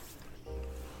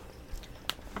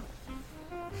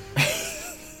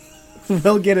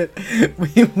We'll get it.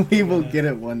 We will get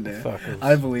it one day. Fuckers.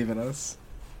 I believe in us.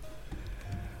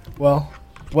 Well,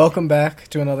 welcome back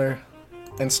to another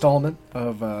installment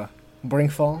of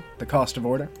Brinkfall, The Cost of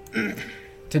Order.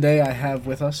 Today I have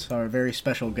with us our very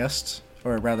special guests,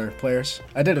 or rather players.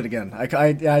 I did it again. I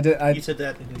did. You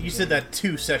said that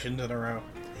 2 sessions in a row.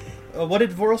 What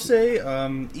did Vorl say?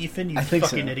 Ethan, you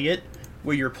fucking idiot.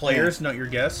 We're your players, not your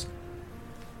guests.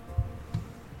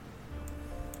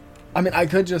 I mean, I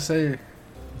could just say,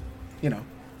 you know.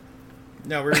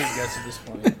 No, we're your guests at this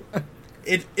point.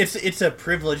 It's a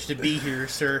privilege to be here,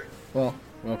 sir. Well,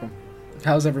 welcome.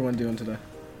 How's everyone doing today?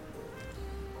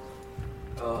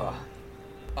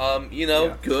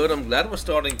 Good. I'm glad we're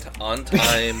starting on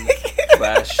time.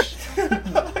 Fresh.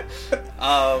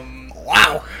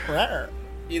 Wow.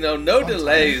 No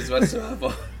delays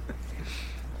whatsoever.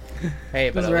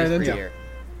 Hey, but Just at right least into we're it. here.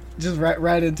 Just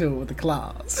right into it with the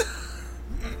claws.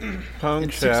 In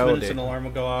 6 minutes, an alarm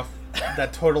will go off.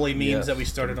 That totally means that we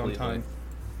started completely. on time.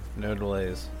 No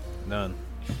delays. None.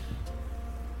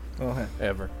 Oh, hey.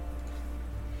 Ever.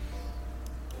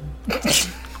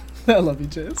 I love you,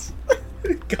 Chase.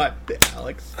 God damn,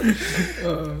 Alex.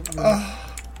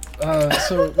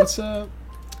 So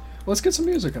let's get some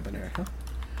music up in here, huh?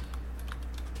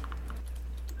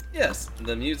 Yes,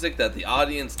 the music that the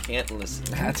audience can't listen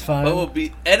to. That's fine. But will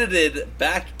be edited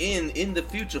back in the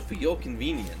future for your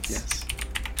convenience. Yes.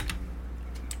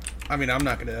 I mean, I'm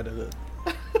not going to edit it.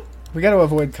 We got to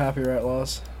avoid copyright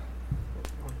laws.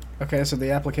 Okay, so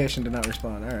the application did not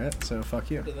respond. All right, so fuck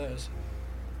you. What are those?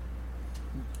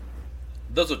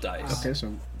 Those are dice. Okay,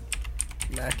 so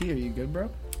Mackie, are you good, bro?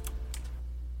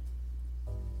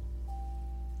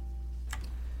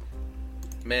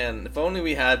 Man, if only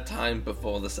we had time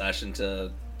before the session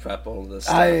to prep all this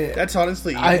stuff. That's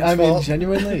honestly I Ethan's mean, fault.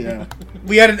 genuinely, yeah.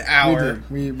 We had an hour.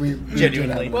 We did.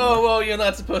 Genuinely. Whoa, you're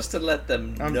not supposed to let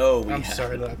them know we I'm have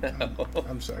sorry. an hour.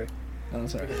 I'm sorry. I'm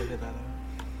sorry. We gotta get that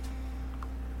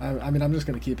out. I mean, I'm just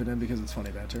gonna keep it in because it's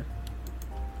funny banter.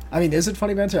 I mean, is it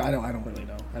funny banter? I don't really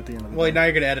know. At the end of the Well, day. now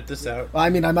you're going to edit this out. Well, I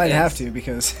mean, I might have to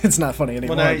because it's not funny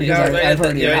anymore. Well, now because you're I've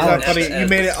already it's not acknowledged funny. it. You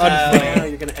made it Oh, unfunny.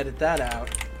 you're gonna edit that out.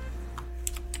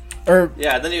 Or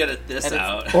Yeah, then you gotta this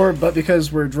out. but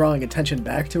because we're drawing attention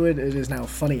back to it, it is now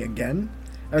funny again.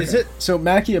 Okay. Is it? So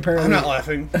Mackie apparently. I'm not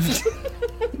laughing.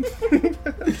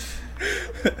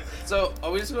 So,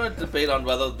 are we just going to debate on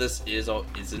whether this is or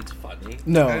isn't funny?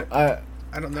 No, I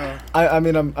don't know. I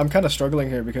mean, I'm kind of struggling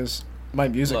here because my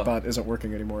music Look. bot isn't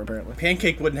working anymore. Apparently,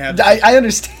 Pancake wouldn't have. I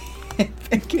understand.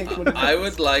 I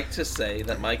would like to say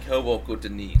that my co-worker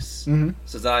Denise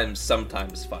says I'm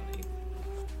sometimes funny.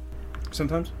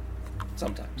 Sometimes.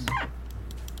 Sometimes.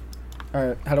 All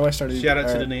right, how do I start? Shout out all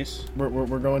to right, Denise.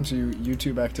 We're going to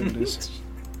YouTube activities.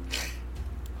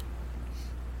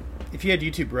 If you had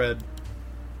YouTube Red,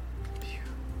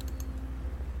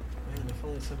 Man, if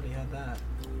only somebody had that.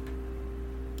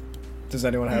 Does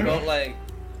anyone have it?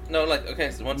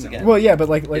 Okay, so once again. Well, yeah, but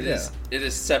like it yeah.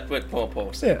 is separate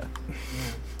purpose. Yeah.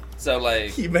 So,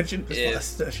 like, you mentioned this if-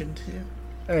 last session too.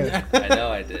 Yeah. I know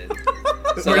I did. We're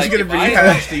just gonna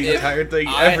rehash the entire thing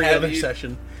every have other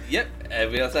session. Yep,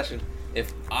 every other session.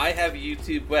 If I have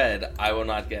YouTube Red, I will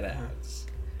not get ads.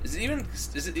 Is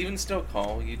it even still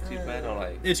called YouTube Red or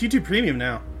like It's YouTube Premium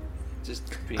now. just?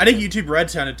 I think YouTube Red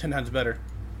sounded 10 times better.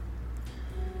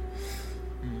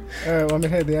 All right. Well, I mean,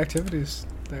 hey, the activities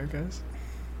there, guys.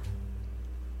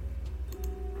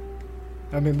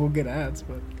 I mean, we'll get ads,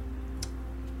 but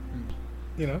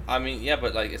you know. I mean, yeah,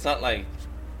 but like it's not like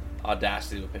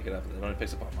Audacity will pick it up. It only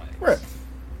picks up on mics. Right.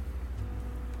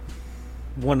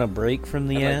 Want a break from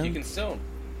the And, like, end? you can still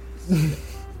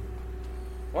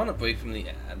want a break from the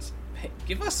ads.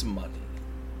 Give us money.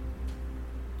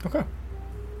 Okay.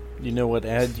 You know what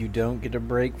ad you don't get a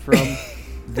break from?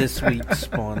 This week's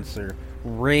sponsor,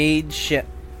 Raid Ship.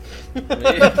 I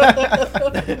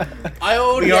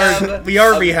already have. We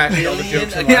are rehashing all the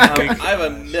jokes from last week. I have a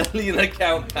million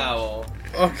account power.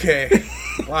 Okay.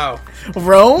 Wow.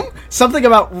 Rome? Something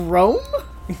about Rome?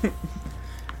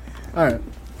 All right.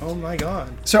 Oh my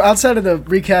god. So outside of the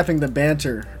recapping the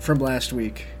banter from last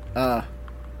week,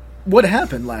 what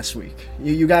happened last week?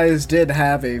 You guys did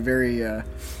have a very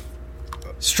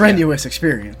strenuous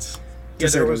experience. Yeah,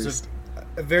 say there the was least.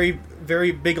 a very,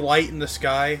 very big light in the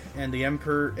sky, and the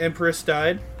Empress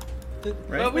died. Right?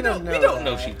 Well, we don't know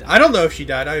that. she died. I don't know if she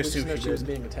died. I We just assume know she she was did.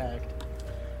 being attacked.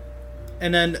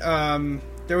 And then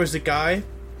there was a guy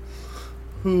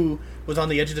who was on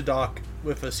the edge of the dock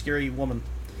with a scary woman,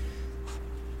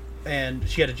 and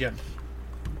she had a gem.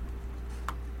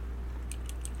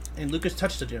 And Lucas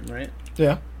touched the gem, right?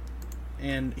 Yeah.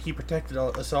 And he protected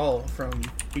us all from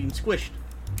being squished.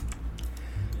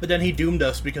 But then he doomed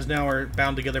us because now we're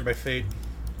bound together by fate.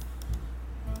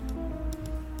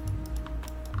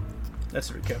 That's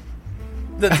the recap.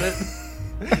 That's it.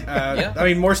 Yeah. I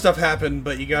mean, more stuff happened,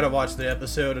 but you gotta watch the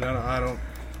episode, and I don't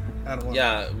want.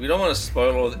 Yeah, we don't want to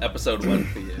spoil episode 1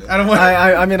 for you. I don't want.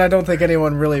 I mean, I don't think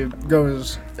anyone really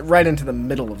goes right into the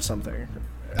middle of something.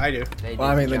 I do. They Well,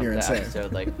 I just mean, then jumped you're to insane.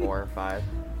 Episode like 4 or 5.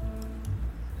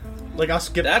 Like I'll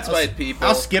skip. That's why, people.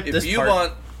 I'll skip if this you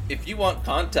part. If you want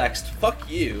context, fuck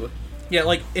you. Yeah,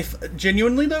 like if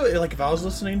genuinely though, like if I was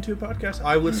listening to a podcast,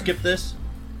 I would skip this.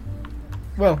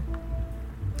 Well,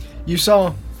 you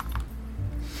saw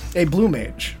a blue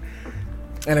mage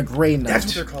and a gray knight That's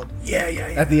what they're called.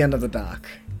 Yeah. at the end of the dock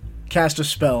cast a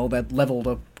spell that leveled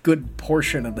a good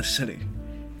portion of the city.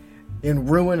 In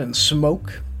ruin and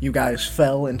smoke, you guys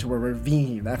fell into a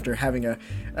ravine after having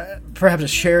perhaps a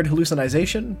shared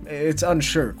hallucination. It's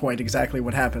unsure quite exactly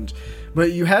what happened,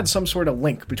 but you had some sort of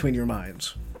link between your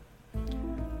minds.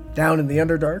 Down in the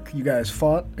Underdark, you guys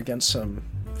fought against some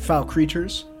foul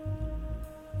creatures,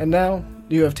 and now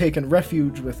you have taken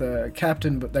refuge with a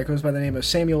captain that goes by the name of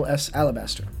Samuel S.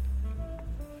 Alabaster.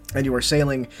 And you are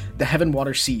sailing the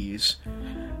Heaven-Water Seas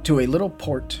to a little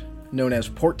port known as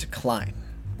Port Klein.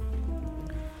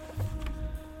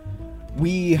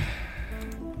 We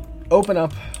open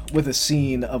up with a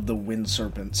scene of the Wind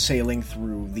Serpent sailing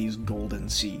through these golden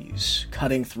seas,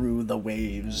 cutting through the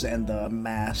waves and the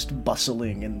mast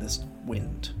bustling in this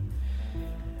wind.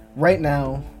 Right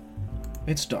now,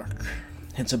 it's dark.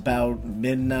 It's about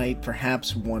midnight,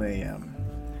 perhaps 1 a.m.,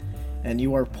 and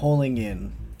you are pulling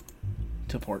in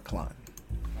to Port Klein.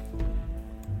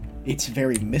 It's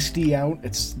very misty out.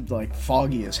 It's like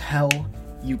foggy as hell.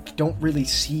 You don't really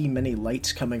see many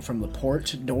lights coming from the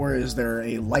port, nor is there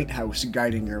a lighthouse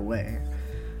guiding your way.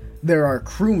 There are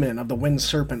crewmen of the Wind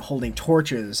Serpent holding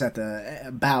torches at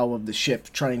the bow of the ship,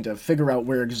 trying to figure out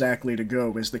where exactly to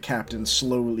go as the captain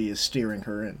slowly is steering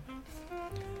her in.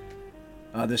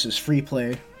 This is free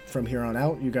play from here on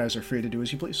out. You guys are free to do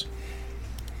as you please.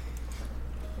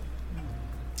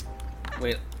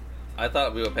 Wait, I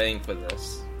thought we were paying for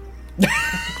this.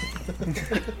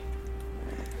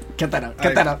 Get that out.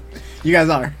 Get that out. You guys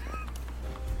are.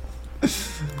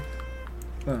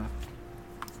 Well,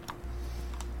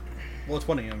 it's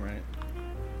 1 a.m., right?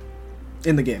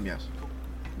 In the game, yes.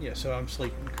 Yeah, so I'm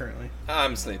sleeping currently.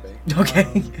 I'm sleeping.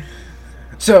 Okay.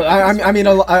 So I mean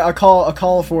a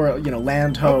call for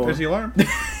land ho. Oh, there's the alarm.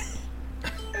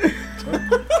 It's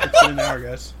been an hour,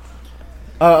 guys.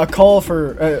 A call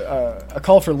for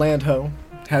land ho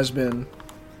has been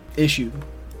issued.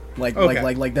 Like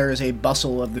there is a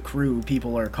bustle of the crew.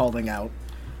 People are calling out.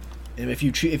 And if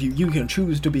you can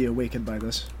choose to be awakened by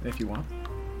this if you want.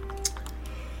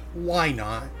 Why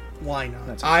not? Why not?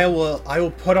 That's I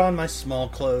will put on my small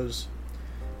clothes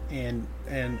and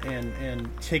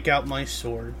take out my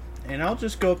sword, and I'll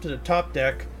just go up to the top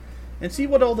deck and see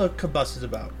what all the kabus is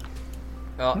about.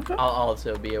 Well, Okay. I'll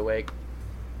also be awake.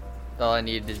 All I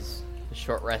need is a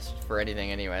short rest for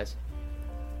anything anyways.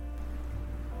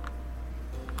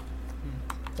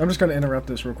 I'm just going to interrupt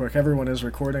this real quick. Everyone is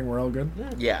recording. We're all good.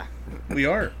 Yeah. We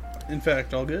are, in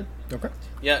fact, all good. Okay.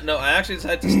 Yeah, no, I actually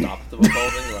decided to stop the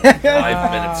recording like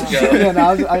 5 minutes ago. Yeah,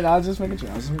 no, I was just making sure.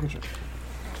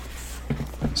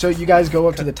 So you guys go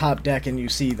up to the top deck and you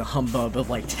see the hubbub of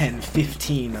like 10,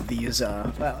 15 of these,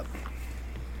 I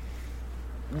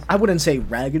wouldn't say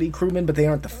raggedy crewmen, but they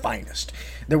aren't the finest.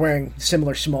 They're wearing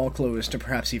similar small clothes to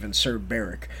perhaps even Sir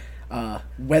Barrick.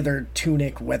 Weathered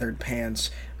tunic, weathered pants,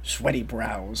 sweaty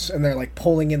brows, and they're like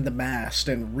pulling in the mast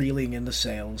and reeling in the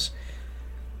sails,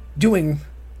 doing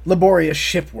laborious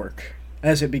ship work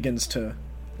as it begins to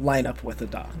line up with the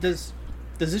dock. Does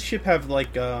this ship have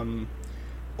like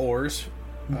oars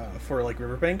for like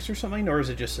riverbanks or something, or is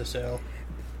it just a sail?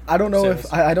 I don't know Sails.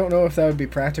 if I don't know if that would be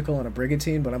practical on a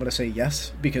brigantine, but I'm gonna say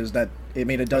yes because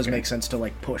it does make sense to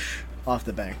like push off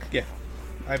the bank. Yeah,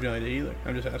 I have no idea either.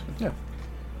 I'm just asking. Yeah.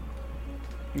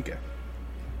 Okay.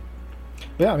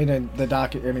 But yeah, I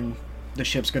mean the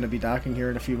ship's gonna be docking here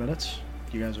in a few minutes.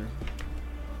 You guys are.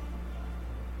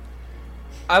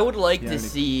 I would like Yeah, to I need-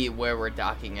 see where we're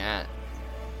docking at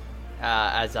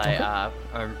as I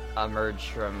emerge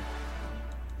from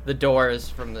the doors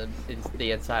from the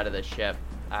inside of the ship.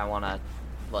 I want to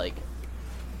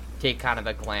take kind of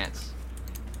a glance.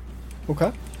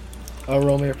 Okay.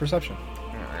 Roll me a perception.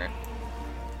 All right.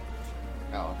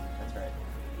 Oh, that's right.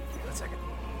 One second.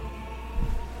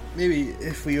 Maybe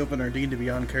if we open our D to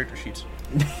Beyond character sheets.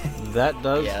 That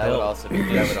does Yeah, that would help also be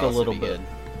just a little bit.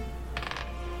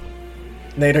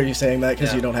 Nate, are you saying that because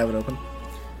Yeah. you don't have it open?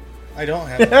 I don't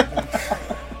have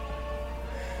that.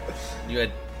 You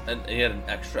had And he had an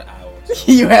extra owl.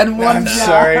 So. You had one I'm job.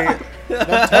 sorry.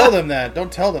 Don't tell them that.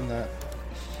 Don't tell them that.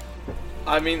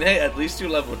 I mean, hey, at least you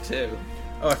level 2.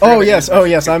 I forgot Oh to yes, use my oh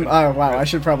yes. freaking- Wow. I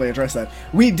should probably address that.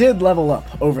 We did level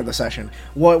up over the session.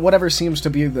 Whatever seems to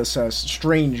be this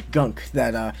strange gunk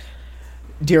that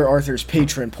dear Arthur's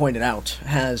patron pointed out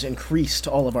has increased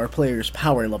all of our players'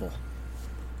 power level.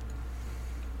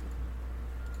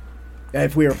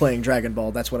 If we were playing Dragon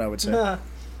Ball, that's what I would say. Nah.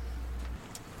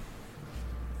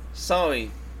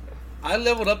 Sorry, I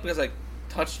leveled up because I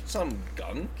touched some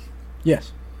gunk.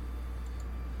 Yes.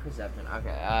 Perception. Okay.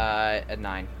 A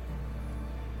 9.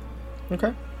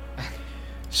 Okay.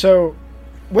 So,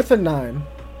 with a 9,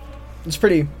 it's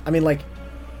pretty. I mean, like,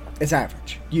 it's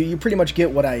average. You pretty much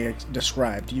get what I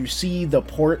described. You see the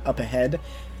port up ahead.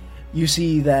 You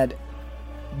see that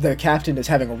the captain is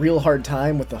having a real hard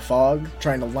time with the fog,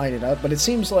 trying to line it up. But it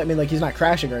seems like, I mean, like, he's not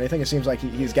crashing or anything. It seems like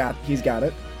he's got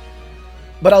it.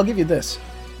 But I'll give you this: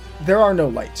 there are no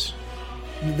lights.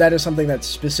 That is something that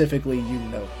specifically you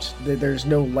note. There's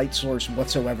no light source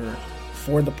whatsoever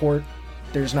for the port.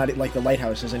 There's not, like, the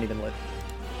lighthouse isn't even lit.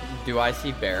 Do I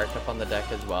see Barrick up on the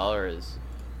deck as well, or is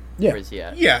Yeah. where is he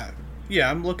at? Yeah,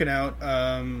 I'm looking out.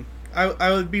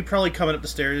 I would be probably coming up the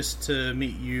stairs to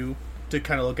meet you to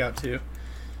kind of look out too.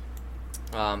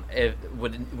 If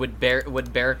would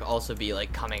Barrick also be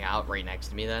like coming out right next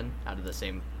to me then, out of the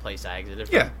same place I exited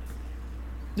from? Yeah,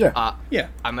 Yeah. yeah.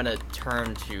 I'm gonna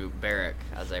turn to Barrick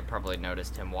as I probably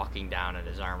noticed him walking down in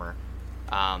his armor.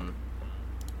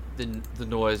 Did the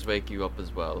noise wake you up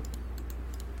as well?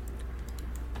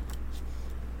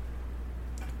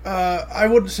 I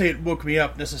wouldn't say it woke me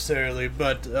up necessarily,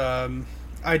 but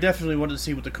I definitely wanted to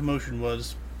see what the commotion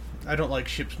was. I don't like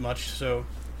ships much, so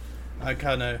I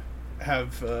kind of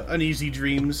have uneasy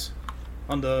dreams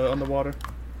on the water.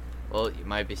 Well, you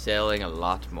might be sailing a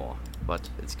lot more, but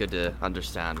it's good to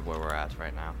understand where we're at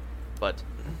right now. But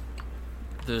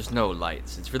there's no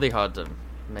lights. It's really hard to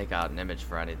make out an image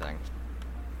for anything.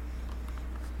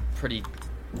 Pretty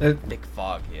thick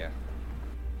fog here.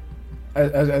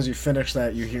 As you finish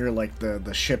that, you hear, like,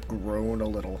 the ship groan a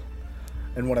little.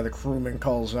 And one of the crewmen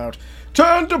calls out,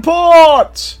 "Turn to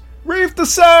port! Reef the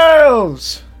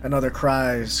sails!" And other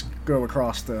cries go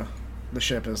across the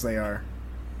ship as they are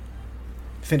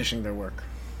finishing their work.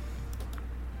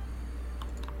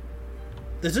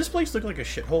 Does this place look like a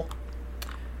shithole?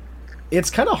 It's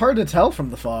kind of hard to tell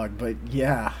from the fog, but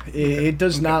yeah, it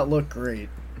does not look great.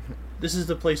 This is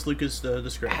the place Lucas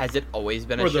described. Has it always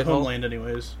been a Or the shithole? homeland,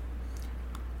 anyways.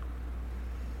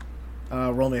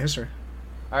 Roll me a history.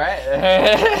 All right.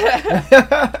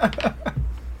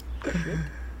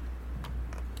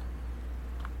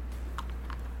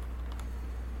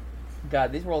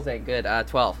 God, these rolls ain't good.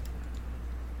 12.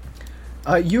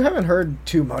 You haven't heard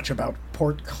too much about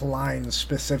Port Klein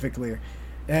specifically,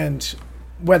 and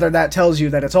whether that tells you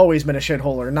that it's always been a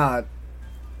shithole or not,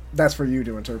 that's for you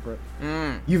to interpret.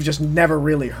 You've just never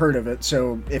really heard of it,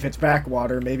 so if it's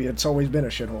backwater, maybe it's always been a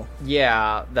shithole.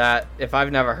 Yeah, that if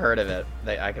I've never heard of it,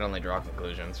 I can only draw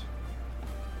conclusions.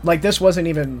 Like, this wasn't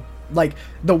even, like,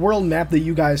 the world map that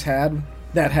you guys had,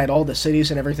 that had all the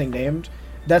cities and everything named,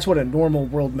 that's what a normal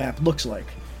world map looks like.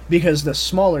 Because the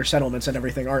smaller settlements and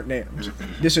everything aren't named.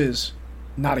 This is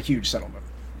not a huge settlement.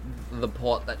 The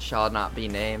port that shall not be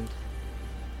named.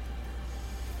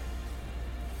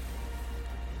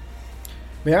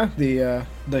 But yeah,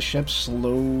 the ship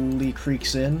slowly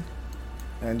creaks in,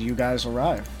 and you guys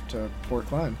arrive to Port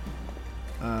Klein.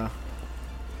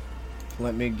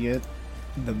 Let me get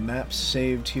the map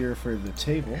saved here for the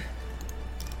table.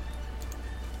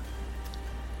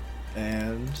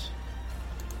 And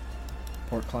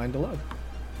Port Klein to load.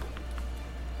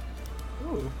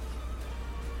 Ooh.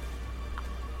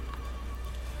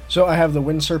 So I have the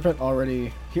Wind Serpent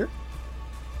already here.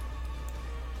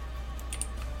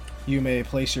 You may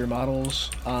place your models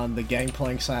on the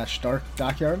gangplank /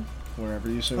 dockyard, wherever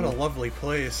you so What a lovely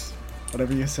place.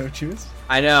 whatever you so choose.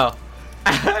 I know.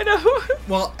 I know.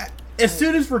 Well, as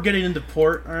soon as we're getting into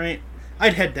port, alright,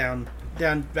 I'd head down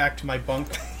back to my bunk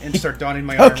and start donning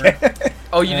my armor.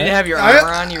 Oh, you didn't have your armor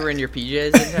on? You were in your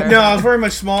PJs? No, I was wearing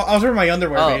my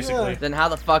underwear, Oh, basically. then how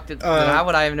the fuck then how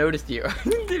would I have noticed you?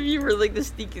 If you were like the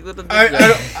sneaky little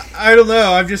I don't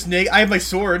know. I'm just naked. I have my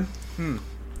sword.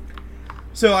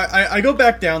 So I go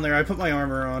back down there. I put my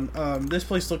armor on. This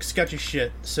place looks sketchy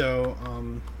shit.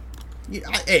 So,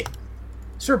 hey,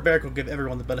 Sir Barrick will give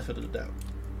everyone the benefit of the doubt.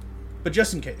 But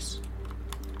just in case.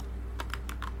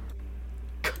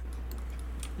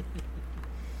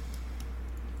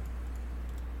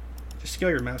 Just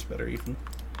scale your mouse better, Ethan.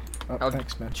 Oh, I'm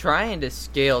thanks, man. trying to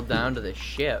scale down to the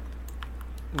ship.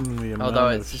 The amount Although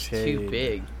of it's just shade. too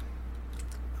big.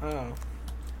 Oh.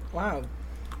 Wow.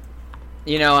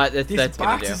 You know what? These That's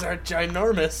gonna do. boxes are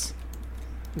ginormous.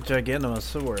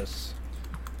 Giganosaurus.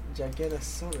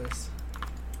 Giganosaurus.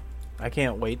 I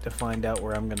can't wait to find out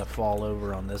where I'm gonna fall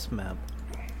over on this map.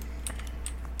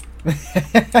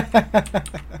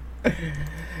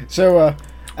 So,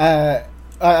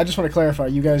 I just want to clarify.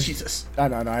 You guys, Jesus. I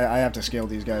have to scale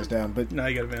these guys down. But No,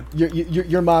 you got it, man.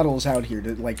 your models out here,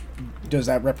 does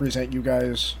that represent you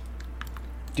guys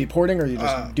deporting, or are you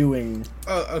just doing?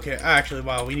 Oh, okay. Actually,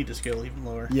 wow, we need to scale even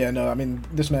lower. Yeah, no. I mean,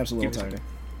 this map's a little Give me tiny.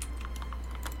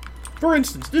 For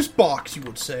instance, this box, you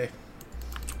would say.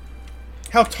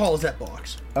 How tall is that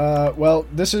box? Well,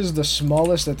 this is the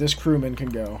smallest that this crewman can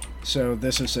go. So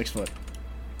this is 6 foot.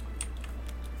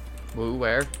 Woo,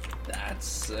 where? That's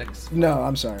 6. No,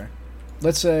 I'm sorry.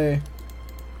 Let's say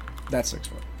that's 6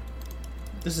 foot.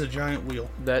 This is a giant wheel.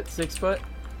 That 6 foot?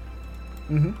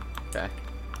 Mm-hmm. Okay.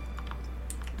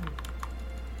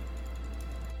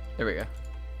 There we go.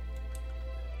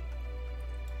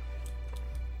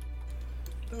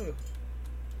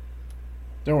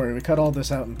 Don't worry, we cut all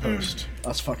this out in post.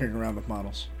 Us fucking around with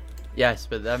models. Yes,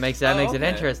 but that makes it okay.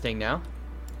 interesting now.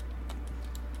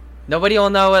 Nobody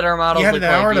will know what our models You had look an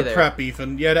hour like to either. prep,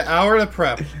 Ethan. You had an hour to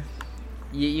prep.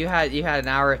 You had an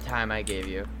hour of time I gave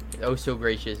you. Oh, so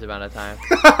gracious amount of time.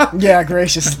 Yeah,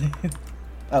 graciously.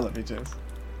 I love you, Chase.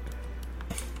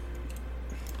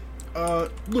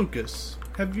 Lucas,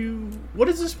 have you... What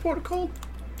is this port called?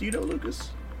 Do you know,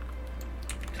 Lucas?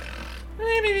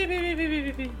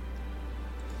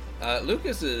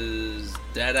 Lucas is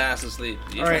dead ass asleep.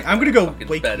 He's Alright, like I'm gonna go fucking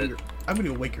wake bedded. your... I'm gonna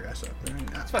go wake your ass up.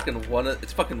 It's fucking 1 in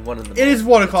the morning. It is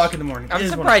 1 o'clock in the morning. I'm It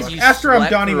is 1 surprised o'clock. you After I'm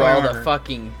slept donning through my all armor. the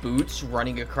fucking boots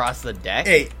running across the deck.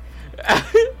 Hey,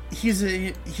 he's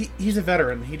a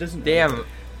veteran. He doesn't... Damn.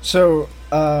 So,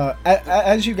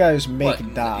 as you guys make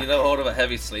What, dock, you never heard of a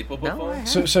heavy sleeper No, before? I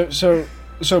haven't.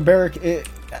 so Barrick,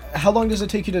 how long does it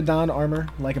take you to don armor?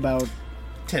 Like about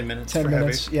 10 minutes 10 for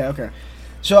minutes? heavy. Yeah, okay.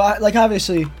 So,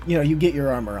 obviously, you get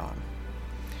your armor on.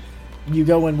 You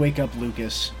go and wake up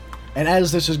Lucas, and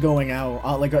as this is going out,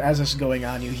 as this is going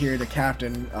on, you hear the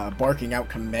captain barking out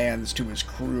commands to his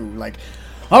crew, like,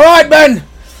 "All right, men,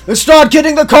 let's start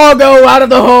getting the cargo out of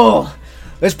the hull.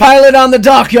 Let's pile it on the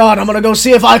dockyard. I'm gonna go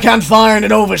see if I can find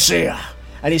an overseer."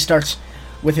 And he starts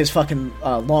with his fucking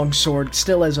long sword,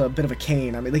 still has a bit of a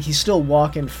cane. I mean, he's still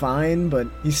walking fine, but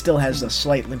he still has a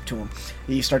slight limp to him.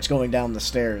 He starts going down the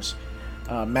stairs.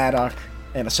 Maddock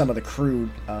and some of the crew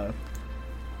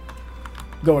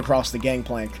go across the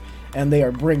gangplank, and they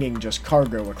are bringing just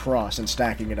cargo across and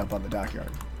stacking it up on the dockyard.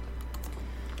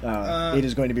 It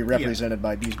is going to be represented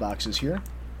by these boxes here,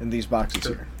 and these boxes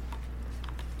Sure.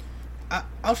 here.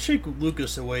 I'll shake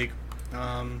Lucas awake.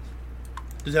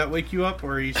 Does that wake you up,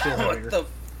 or are you still What here? the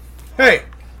Hey,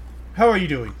 how are you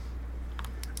doing?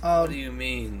 what do you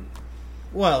mean?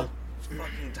 Well, What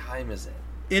fucking time is it?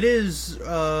 it is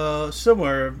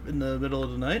somewhere in the middle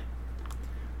of the night.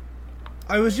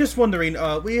 I was just wondering,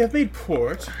 we have made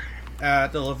port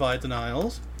at the Leviathan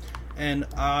Isles, and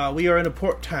we are in a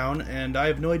port town, and I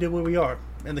have no idea where we are,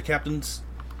 and the captain's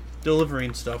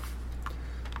delivering stuff.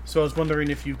 So I was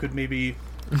wondering if you could maybe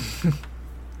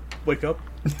wake up.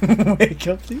 Wake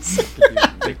up, please.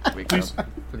 Wake Please. up,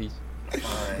 please.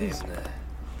 Fine.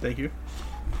 Thank you.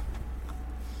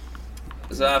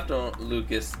 So after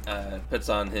Lucas puts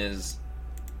on his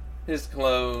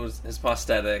clothes, his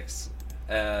prosthetics,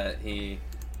 he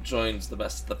joins the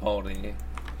rest of the party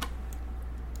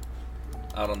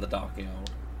out on the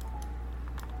dockyard.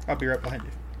 I'll be right behind you.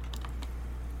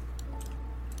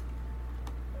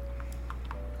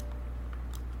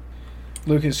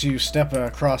 Lucas, you step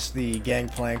across the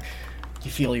gangplank.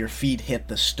 You feel your feet hit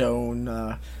the stone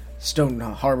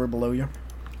harbor below you.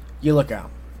 You look out.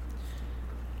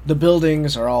 The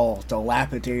buildings are all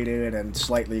dilapidated and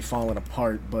slightly fallen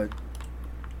apart, but,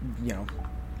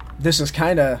 this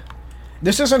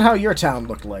isn't how your town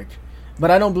looked like.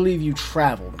 But I don't believe you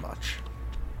traveled much.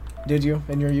 Did you,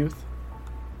 in your youth?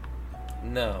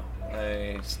 No,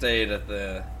 I stayed at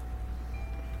the.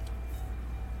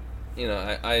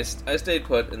 I stayed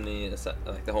put in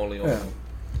the Holy Order. Yeah.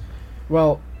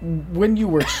 Well, when you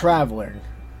were traveling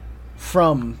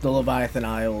from the Leviathan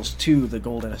Isles to the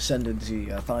Golden Ascendancy,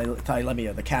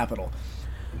 Thylemia, the capital,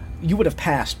 you would have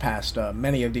passed past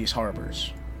many of these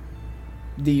harbors.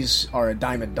 These are a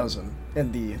dime a dozen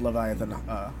in the Leviathan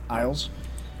Isles.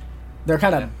 They're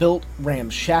kind of built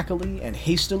ramshackly and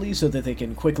hastily so that they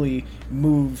can quickly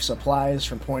move supplies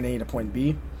from point A to point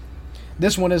B.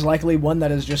 This one is likely one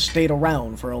that has just stayed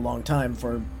around for a long time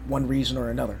for one reason or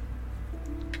another.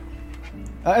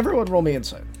 Everyone roll me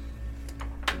insight.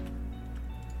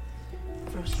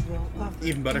 First roll of the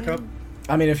Even Buttercup? game.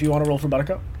 I mean, if you want to roll for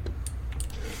Buttercup.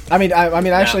 I mean,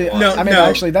 actually, No,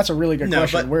 actually, that's a really good No,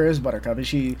 question. but- Where is Buttercup? Is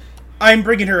she? I'm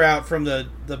bringing her out from the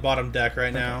bottom deck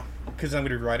right now because I'm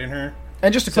going to be riding her.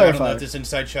 And just to So I don't know clarify, if this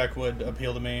inside check would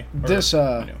appeal to me. Or, This, you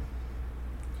know.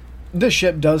 this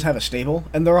ship does have a stable,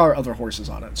 and there are other horses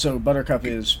on it. So Buttercup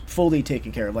is fully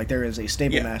taken care of. Like, there is a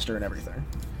stable Yeah. master and everything.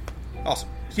 Awesome.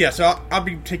 Yeah, so I'll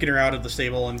be taking her out of the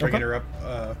stable and bringing Okay. her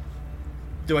up.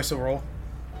 Do I still roll?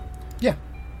 Yeah,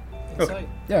 Insight.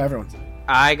 yeah, everyone.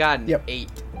 I got an Yep. 8.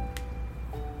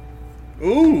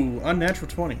 Ooh, unnatural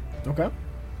 20. Okay,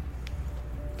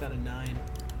 Got a 9.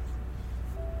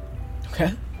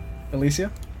 okay.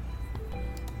 Alicia.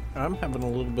 I'm having a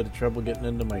little bit of trouble getting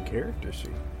into my character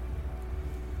sheet.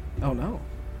 Oh no.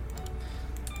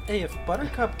 Hey, if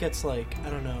Buttercup gets like, I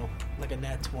don't know, like a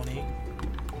nat 20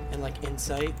 and like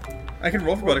insight. I can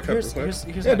roll for Well, Buttercup real quick.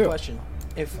 here's Yeah, my do it. question.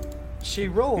 If she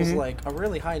rolls Mhm. like a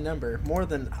really high number, more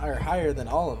than or higher than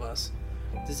all of us,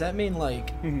 does that mean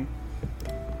like Mhm.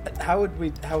 how would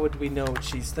we know what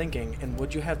she's thinking? And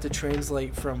would you have to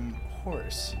translate from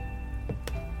horse?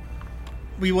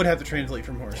 We would have to translate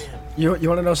from horse. You want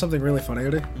to know something really funny,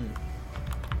 Udi?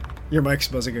 Your mic's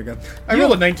buzzing again. I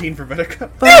rolled a 19 for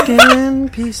Buttercup. Fucking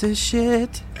piece of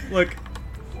shit. Look,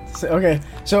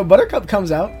 So Buttercup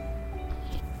comes out.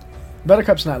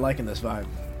 Buttercup's not liking this vibe.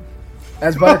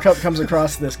 As Buttercup comes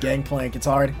across this gangplank, it's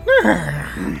already.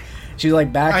 She's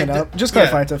like backing up. Just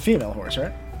clarify, yeah. it's a female horse,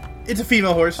 right? it's a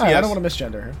female horse. Alright, Yes. I don't want to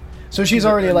misgender her. So she's No,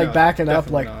 already like no, backing up,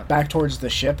 definitely like not. back towards the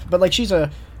ship. But like she's a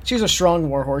strong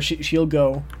war horse. She'll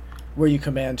go where you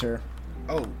command her.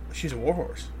 Oh, she's a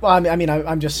warhorse. Well,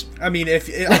 I'm just. I mean, if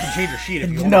I can change her sheet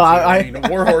if you want. No, to. I- mean,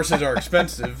 war horses are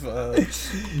expensive.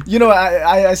 You know,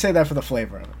 I say that for the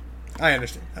flavor of it. I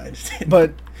understand.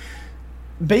 But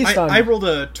based on I rolled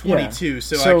a 22,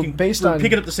 so I can based we're on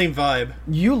picking up the same vibe.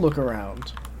 you look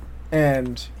around,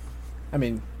 and I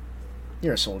mean,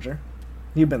 you're a soldier.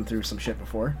 You've been through some shit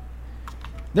before.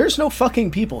 There's no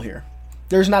fucking people here.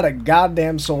 There's not a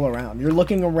goddamn soul around. You're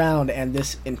looking around, and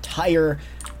this entire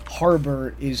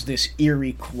harbor is this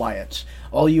eerie quiet.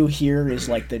 All you hear is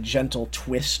like the gentle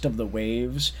twist of the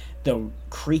waves, the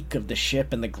creak of the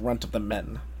ship, and the grunt of the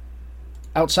men.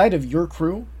 Outside of your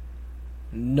crew,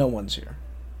 no one's here.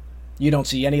 You don't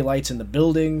see any lights in the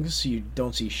buildings. You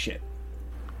don't see shit.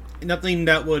 Nothing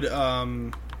that would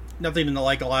nothing in the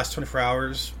last 24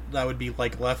 hours that would be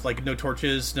like left, like no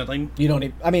torches, nothing. You don't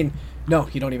even. I mean, no,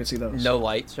 you don't even see those. No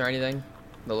lights or anything?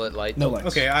 No lit lights? No lights.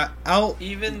 Okay, I'll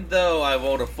Even though I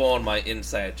rolled a 4 on my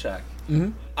insight check,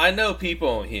 Mhm. I know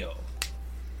people here.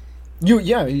 You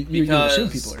assume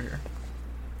Because- people are here.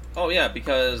 Oh yeah,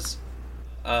 because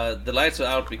the lights are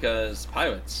out because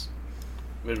pirates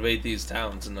would raid these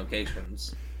towns and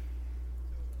locations.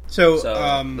 so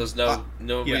So there's no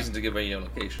yeah. reason to give away your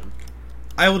location.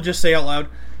 I will just say out loud.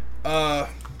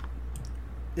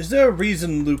 Is there a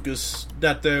reason, Lucas,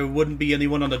 that there wouldn't be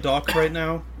anyone on the dock right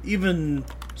now? Even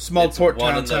small It's port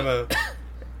one in towns the- have a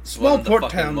It's small one in the port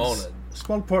fucking towns. morning.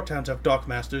 Small port towns have dock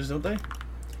masters, don't they?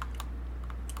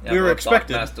 Yeah, We were well,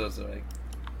 expected. Dockmasters are like...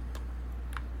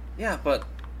 Yeah, but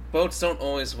boats don't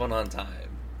always run on time.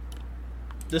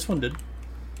 This one did.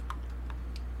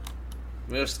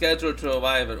 We were scheduled to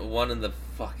arrive at 1 in the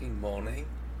fucking morning.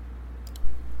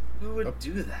 Who would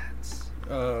do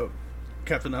that?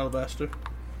 Captain Alabaster.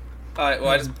 Alright, well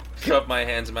I just shoved my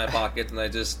hands in my pockets and I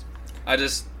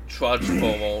just trudged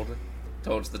forward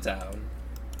towards the town.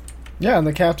 Yeah, and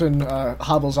the captain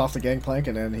hobbles off the gangplank,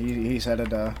 and then he's headed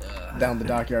down the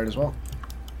dockyard as well.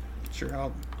 Sure,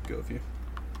 I'll go with you.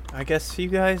 I guess you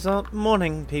guys aren't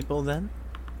morning people then.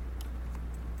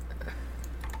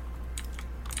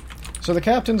 So the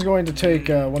captain's going to take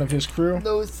one of his crew.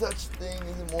 No such thing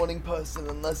as a morning person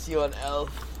unless you're an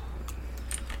elf.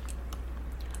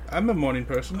 I'm a morning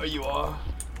person. Oh, you are?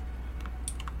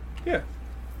 Yeah.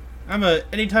 I'm a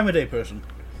any time of day person.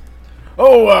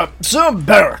 Oh, Sir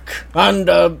Barrack and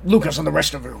Lucas and the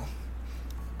rest of you.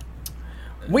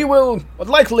 We will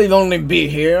likely only be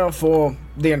here for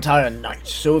the entire night,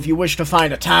 so if you wish to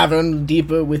find a tavern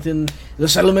deeper within the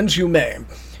settlements, you may.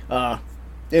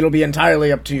 It'll be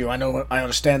entirely up to you. I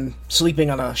understand sleeping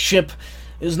on a ship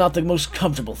is not the most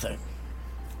comfortable thing.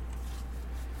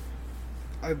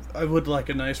 I would like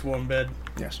a nice warm bed.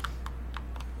 Yes.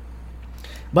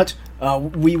 But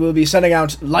we will be setting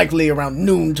out likely around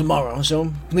noon tomorrow,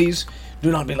 so please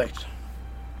do not be late.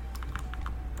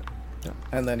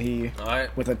 And then he,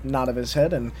 Alright. with a nod of his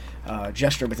head and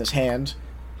gesture with his hand,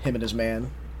 him and his man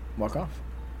walk off.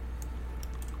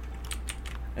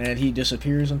 And he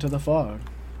disappears into the fog.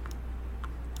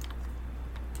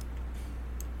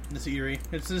 It's eerie.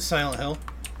 It's a Silent Hill.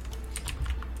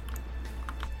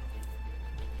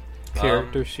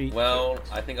 Character sheet. Well,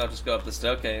 I think I'll just go up the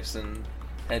staircase and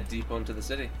head deep into the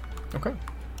city. Okay.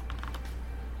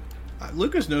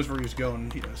 Lucas knows where he's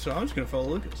going, so I'm just going to follow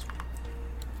Lucas.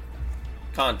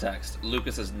 Context.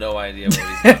 Lucas has no idea where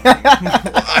he's going.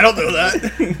 I don't know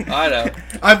that. I know.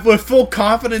 I'm with full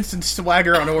confidence and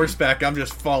swagger on horseback. I'm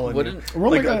just following.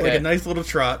 Like a nice little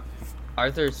trot.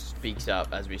 Arthur speaks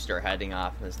up as we start heading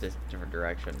off in this different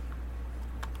direction.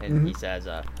 And he says,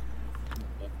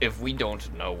 if we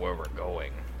don't know where we're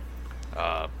going,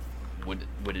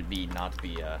 would it not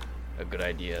be a good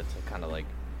idea to kind of like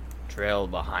trail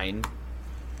behind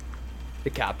the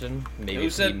captain?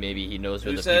 Maybe he knows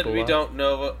where the people are. Who said we don't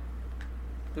know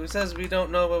who says we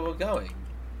don't know where we're going?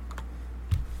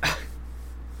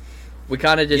 We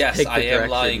kind of just picked the direction. Yes, I am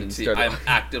lying to you. I'm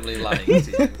actively lying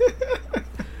to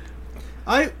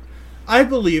you. I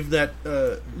believe that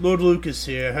Lord Lucas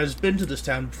here has been to this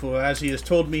town before, as he has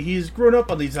told me he's grown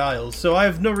up on these isles, so I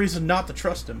have no reason not to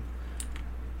trust him.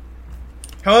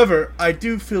 However, I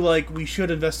do feel like we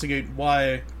should investigate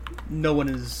why no one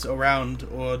is around,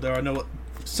 or there are no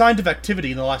signs of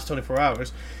activity in the last 24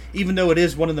 hours. Even though it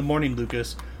is 1 a.m,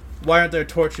 Lucas, why aren't there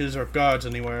torches or guards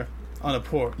anywhere on the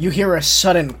port? You hear a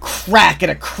sudden crack and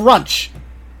a crunch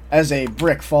as a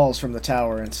brick falls from the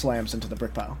tower and slams into the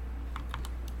brick pile.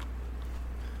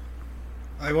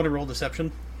 I want to roll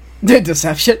deception.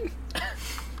 Deception?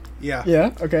 Yeah.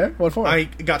 Yeah, okay. What for? I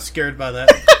got scared by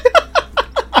that.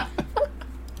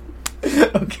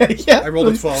 Okay, yeah. I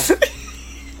rolled a 12.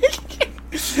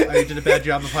 I did a bad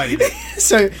job of hiding it.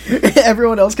 So,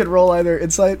 everyone else can roll either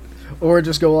insight or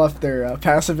just go off their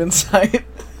passive insight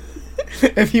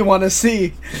if you want to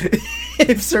see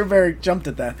if Sir Beric jumped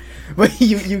at that. But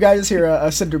you guys hear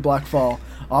a cinder block fall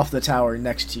off the tower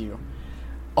next to you.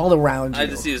 All around you. I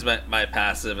just use my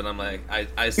passive, and I'm like,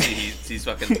 I see he's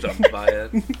fucking jumped by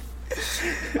it.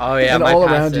 Oh yeah, and my all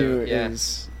passive, around you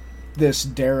is this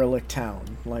derelict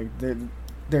town. Like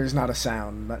there's not a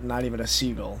sound, not even a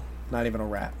seagull, not even a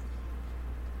rat.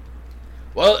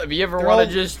 Well, if you ever want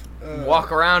to just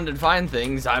walk around and find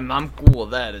things, I'm cool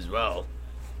with that as well.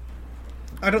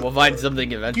 We'll find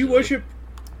something eventually. Do you worship?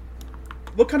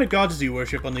 What kind of gods do you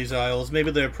worship on these isles?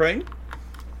 Maybe they're praying.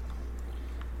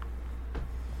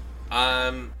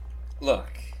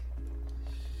 Look.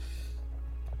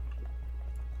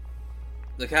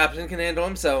 The captain can handle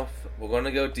himself. We're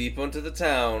gonna go deep into the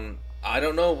town. I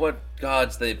don't know what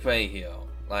gods they pray here.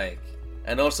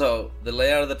 And also, the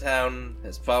layout of the town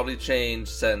has probably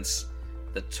changed since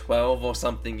the 12 or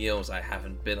something years I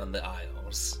haven't been on the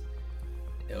Isles.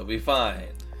 It'll be fine.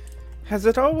 Has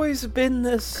it always been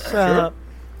this, Sure.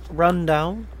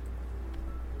 rundown?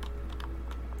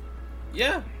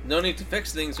 Yeah, no need to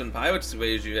fix things when pirates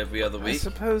raise you every other I week.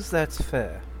 suppose that's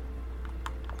fair.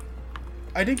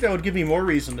 I think that would give me more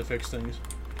reason to fix things.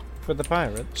 For the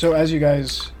pirate. So as you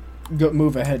guys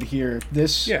move ahead here,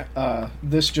 this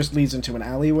just leads into an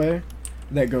alleyway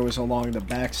that goes along the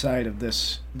backside of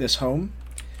this home.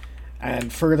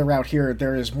 And further out here,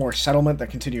 there is more settlement that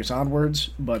continues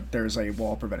onwards, but there's a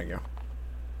wall preventing you.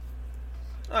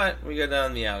 Alright, we go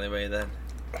down the alleyway then.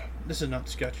 This is not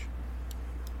sketch.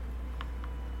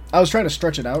 I was trying to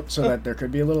stretch it out so that there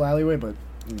could be a little alleyway, but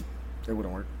it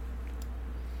wouldn't work.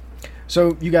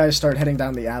 So you guys start heading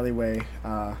down the alleyway.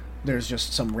 There's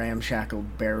just some ramshackle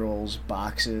barrels,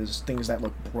 boxes, things that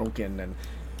look broken, and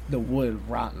the wood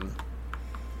rotten.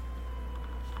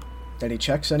 Any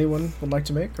checks anyone would like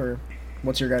to make, or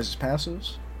what's your guys'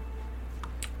 passives?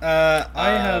 I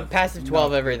have passive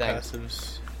 12 everything.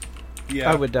 Passives. Yeah.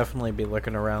 I would definitely be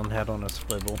looking around, head on a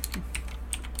swivel.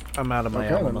 I'm out of my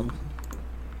element.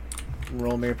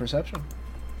 Roll me a perception.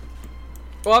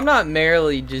 Well, I'm not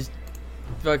merely just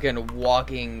fucking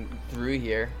walking through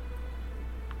here.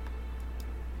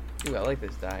 Ooh, I like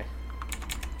this die.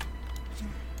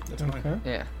 That's fine. Okay.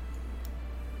 Yeah,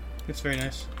 It's very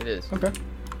nice. it is. Okay.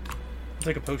 It's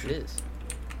like a potion. It is.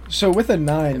 So with a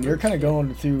 9, you're kind of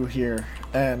going through here,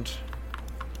 and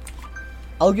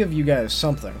I'll give you guys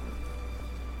something.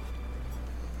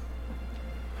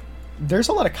 There's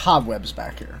a lot of cobwebs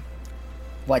back here.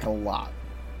 Like, a lot.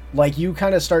 Like, you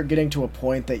kind of start getting to a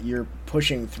point that you're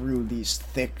pushing through these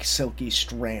thick, silky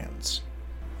strands.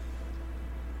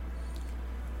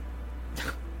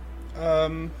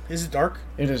 Is it dark?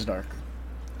 It is dark.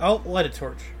 I'll light a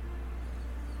torch.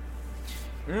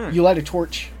 You light a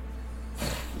torch.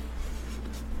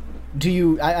 Do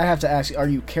you... I have to ask, are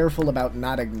you careful about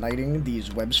not igniting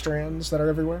these web strands that are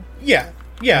everywhere? Yeah.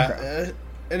 Okay.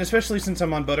 And especially since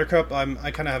I'm on Buttercup, I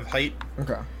kind of have height.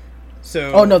 Okay.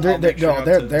 So Oh no, I'll make sure not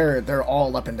to- they're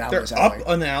all up and down they're this up alley.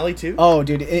 on the alley too. Oh,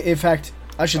 dude. In fact,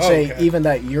 I should say Okay. even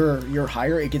that you're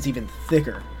higher, it gets even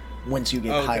thicker once you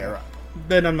get Okay. higher up.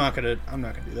 Then I'm not gonna do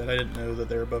that. I didn't know that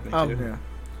they're above me too. Yeah.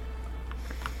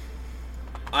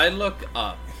 I look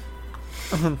up,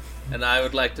 and I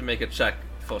would like to make a check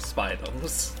for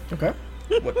spiders. Okay.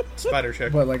 What spider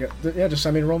check? But just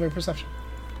roll me a perception.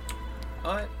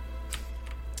 Alright.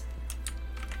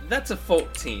 That's a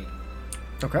 14.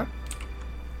 Okay.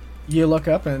 You look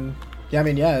up and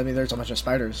there's a bunch of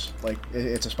spiders. Like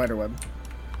it's a spider web.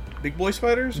 Big boy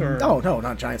spiders or No,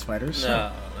 not giant spiders.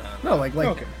 No. No, like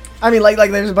Okay.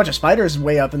 there's a bunch of spiders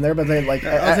way up in there, but they like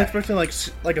I was expecting like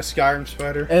a Skyrim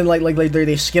spider. and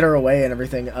they skitter away and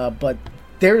everything. But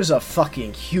there's a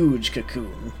fucking huge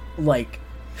cocoon, like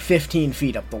 15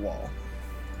 feet up the wall.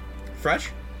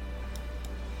 Fresh?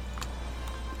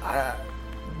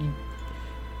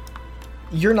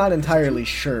 You're not entirely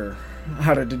sure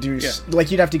how to deduce. Yeah.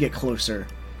 Like you'd have to get closer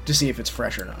to see if it's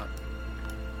fresh or not.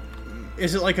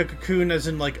 Is it like a cocoon, as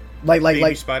in like Like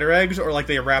baby spider eggs, or like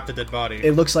they wrapped a dead body?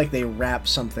 it looks like they wrap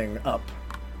something up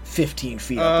 15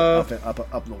 feet up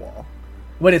the wall.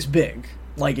 But it's big.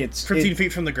 Like it's 15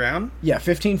 feet from the ground. Yeah,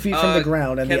 15 feet from the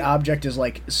ground, and the can- object is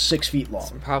like 6 feet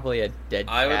long. Probably a dead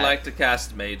cat. I would like to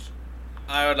cast Mage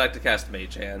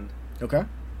Hand. Okay.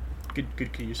 Good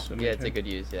use. Yeah, it's a good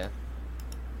use, yeah.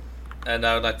 And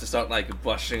I would like to start, like,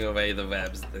 brushing away the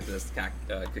webs that this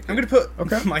cocoon. I'm gonna put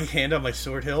Okay. my hand on my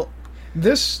sword hilt.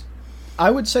 This, I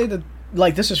would say that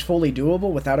this is fully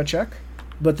doable without a check,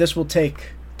 but this will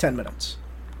take 10 minutes.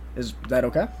 Is that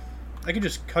okay? I can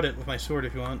just cut it with my sword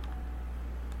if you want.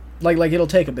 Like it'll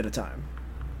take a bit of time.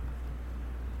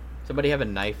 Somebody have a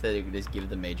knife that you could just give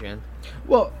the mage hand?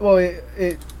 Well,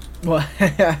 that's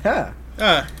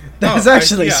Oh,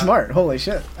 actually yeah. smart. Holy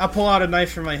shit. I'll pull out a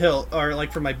knife from my hilt, or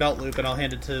like from my belt loop, and I'll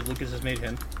hand it to Lucas's mage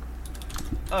hand.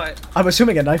 Alright. I'm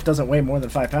assuming a knife doesn't weigh more than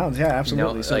 5 pounds. Yeah,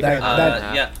 absolutely. No, so like,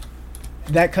 that Yeah.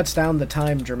 that cuts down the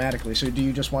time dramatically. So do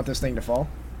you just want this thing to fall?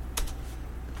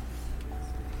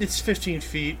 It's 15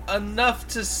 feet. Enough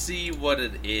to see what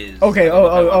it is. Okay. I don't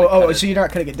know if I wanna cut it. So you're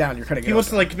not cutting it down. You're cutting it. He wants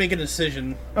to open. like make an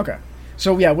incision. Okay.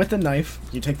 So yeah, with the knife,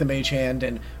 you take the mage hand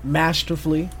and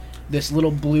masterfully, this little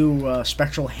blue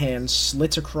spectral hand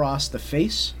slits across the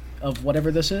face of whatever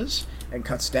this is and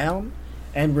cuts down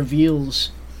and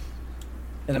reveals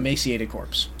an emaciated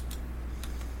corpse.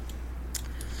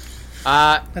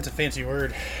 That's a fancy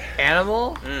word.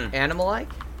 Animal? Animal-like?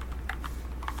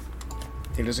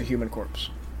 It is a human corpse.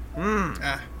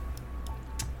 Ah.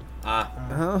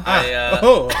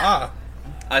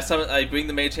 I bring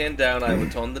the mage hand down, I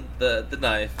return the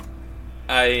knife,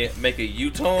 I make a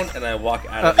U-turn, and I walk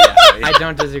out of the alley. I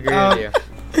don't disagree with you.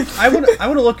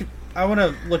 I want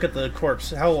to look at the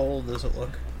corpse. How old does it look?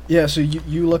 Yeah. So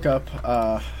you look up.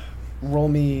 Roll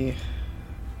me.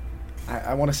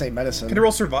 I want to say medicine. Can I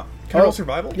roll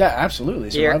survival? Yeah, absolutely.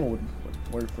 Here. Survival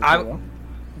would work I'm- well.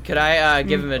 Could I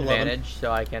give him 11. advantage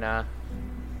so I can, Yeah,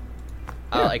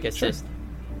 like, assist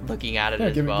looking at it Yeah,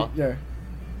 as well?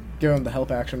 give him the help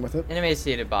action with it. An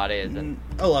emaciated body isn't...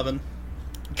 11.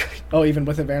 Oh, even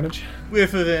with advantage.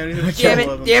 With advantage. Damn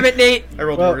 11. it! Damn it, Nate! I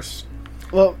rolled Well- worse.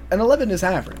 Well, an 11 is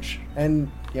average,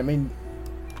 and I mean,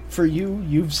 for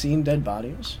you've seen dead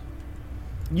bodies.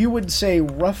 You would say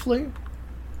roughly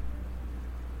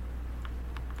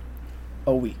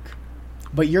a week,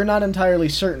 but you're not entirely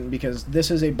certain because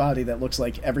this is a body that looks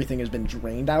like everything has been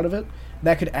drained out of it.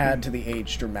 That could add to the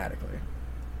age dramatically.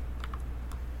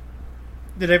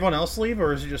 Did everyone else leave,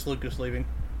 or is it just Lucas leaving?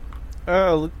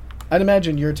 I'd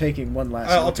imagine you're taking one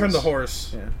last. I'll look turn as- the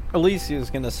horse. Yeah. Alicia's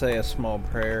gonna say a small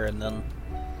prayer and then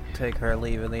take her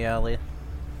leave in the alley.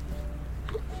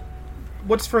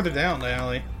 What's further down the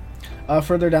alley?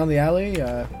 Further down the alley,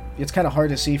 it's kind of hard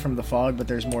to see from the fog, but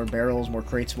there's more barrels, more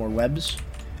crates, more webs,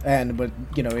 but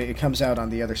it comes out on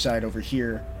the other side over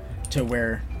here to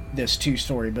where this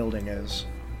 2-story building is.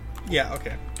 Yeah,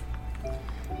 okay.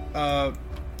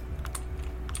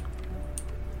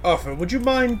 Offer, would you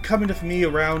mind coming with me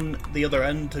around the other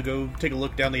end to go take a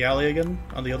look down the alley again,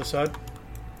 on the other side?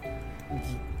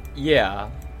 Yeah.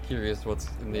 Curious what's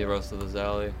in the rest of this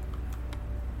alley.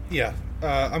 Yeah.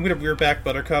 I'm gonna rear back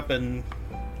Buttercup and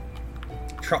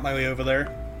trot my way over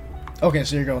there. Okay,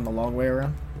 so you're going the long way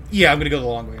around? Yeah, I'm gonna go the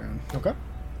long way around. Okay.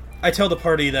 I tell the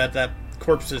party that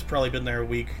corpse has probably been there a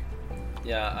week.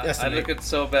 Yeah, I Estimate. look at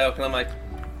Sobel and I'm like,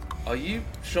 are you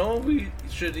sure we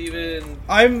should even...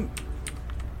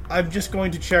 I'm just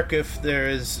going to check if there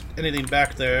is anything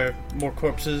back there, more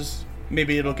corpses.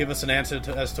 Maybe it'll give us an answer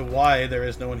as to why there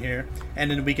is no one here,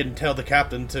 and then we can tell the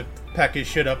captain to pack his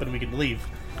shit up and we can leave.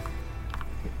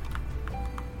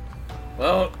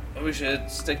 Well, we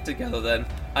should stick together then.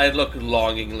 I look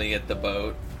longingly at the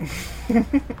boat.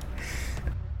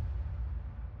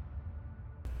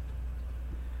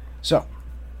 So,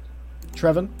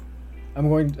 Trevin,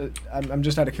 I'm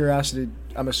just out of curiosity.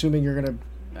 I'm assuming you're gonna.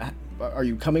 Are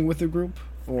you coming with the group,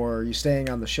 or are you staying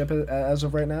on the ship as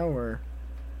of right now, or?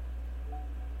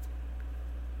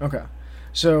 Okay,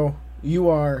 so you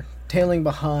are tailing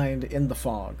behind in the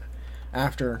fog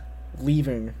after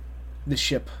leaving the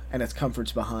ship and its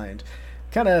comforts behind.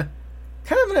 Kind of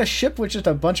in a ship with just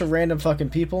a bunch of random fucking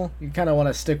people. You kind of want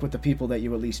to stick with the people that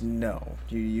you at least know.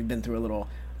 You've been through a little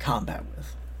combat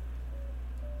with.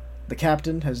 The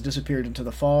captain has disappeared into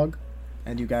the fog,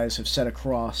 and you guys have set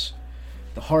across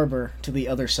the harbor to the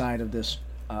other side of this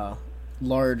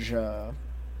large, I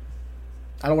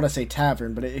don't want to say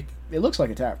tavern, but it looks like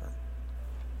a tavern.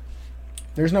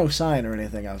 There's no sign or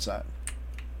anything outside.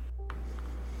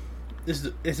 Is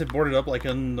it boarded up like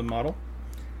in the model?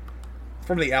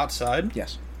 From the outside?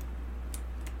 Yes.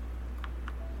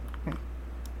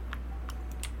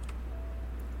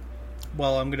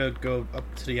 Well, I'm gonna go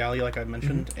up to the alley like I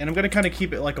mentioned, and I'm gonna kind of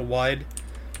keep it like a wide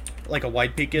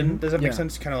peek in. Does that make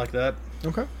sense? Kind of like that.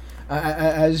 Okay.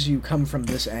 As you come from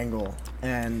this angle,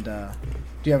 and do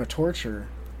you have a torch or?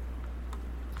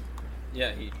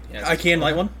 Yeah, I can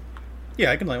light one.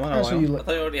 Yeah, I can light one. I'll light one. I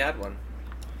thought you already had one.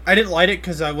 I didn't light it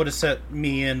because I would have set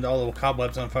me and all the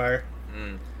cobwebs on fire.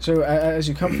 So as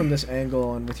you come from this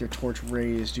angle and with your torch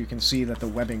raised, you can see that the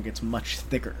webbing gets much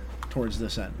thicker towards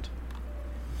this end.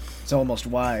 It's almost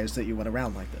wise that you went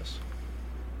around like this.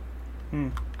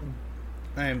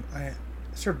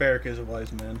 Sir Barrick is a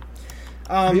wise man.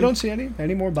 You don't see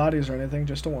any more bodies or anything,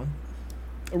 just a one.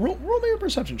 Roll me a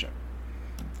perception check.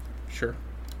 Sure.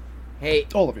 Hey,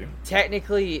 all of you.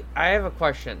 Technically, I have a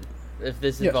question. If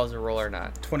this involves a roll or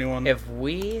not. 21. If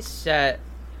we set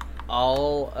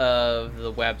all of the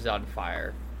webs on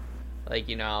fire, like,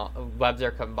 you know, webs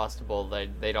are combustible.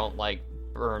 They don't, like,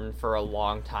 burn for a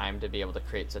long time to be able to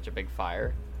create such a big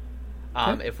fire.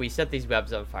 If we set these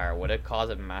webs on fire, would it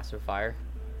cause a massive fire?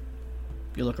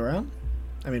 You look around?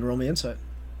 I mean, roll me insight.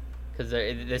 Because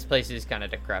this place is kind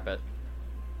of decrepit.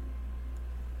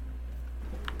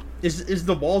 Is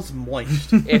the walls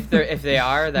moist? If they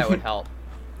are, that would help.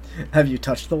 Have you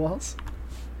touched the walls?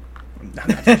 No,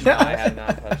 I have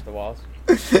not touched the walls.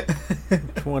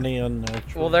 20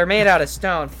 unnatural. Well, they're made out of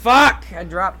stone. Fuck! I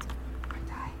dropped. I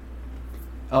die.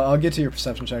 I'll get to your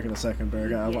perception check in a second,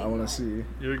 Berg. I want to see.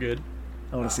 You're good.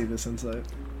 I want to see this insight.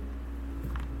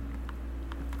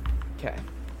 Okay.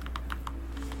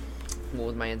 What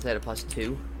was my insight? A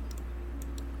 +2?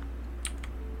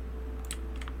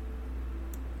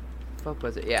 Fuck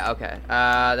was it? Yeah, okay.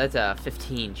 That's a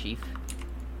 15, Chief.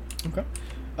 Okay.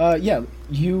 Yeah,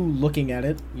 you looking at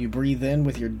it, you breathe in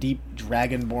with your deep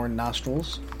dragonborn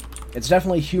nostrils. It's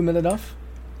definitely humid enough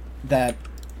that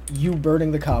you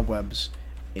burning the cobwebs,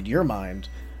 in your mind,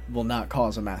 will not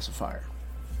cause a massive fire.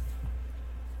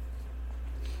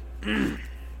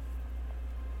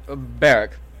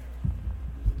 Barrick.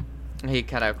 He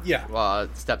kind of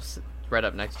steps right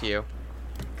up next to you.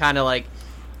 Kind of like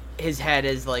his head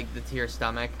is like to your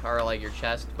stomach or like your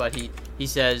chest, but he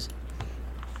says,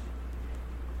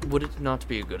 "Would it not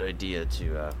be a good idea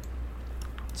to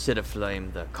set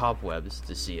aflame the cobwebs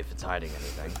to see if it's hiding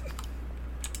anything?"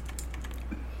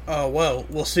 Oh, well,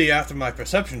 we'll see after my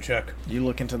perception check. You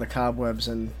look into the cobwebs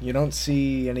and you don't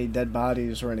see any dead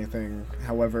bodies or anything.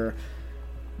 However,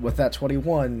 with that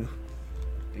 21,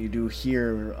 you do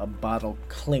hear a bottle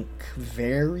clink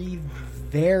very,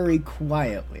 very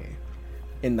quietly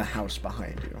in the house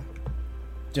behind you.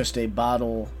 Just a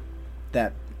bottle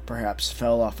that perhaps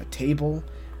fell off a table,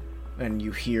 and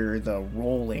you hear the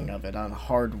rolling of it on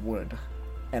hard wood,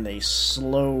 and a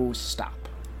slow stop.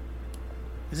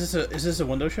 Is this a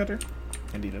window shutter?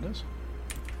 Indeed it is.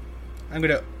 I'm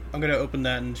gonna open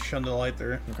that and shine the light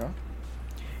there. Okay.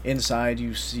 Inside,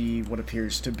 you see what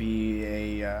appears to be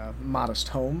a modest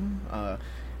home.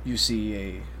 You see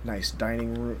a nice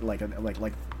dining room,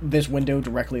 like this window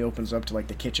directly opens up to like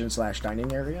the kitchen /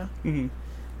 dining area.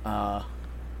 Mm-hmm.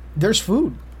 There's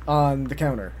food on the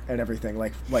counter and everything.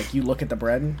 Like you look at the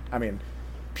bread. I mean,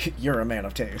 you're a man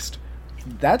of taste.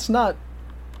 That's not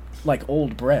like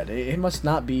old bread. It must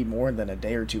not be more than a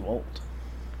day or two old.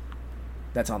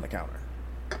 That's on the counter.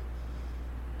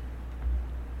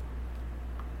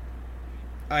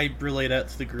 I relay that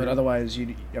to the group. But otherwise,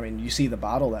 you see the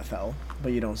bottle that fell,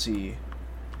 but you don't see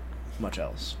much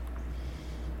else.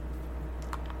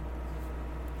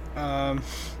 I'm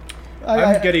Hold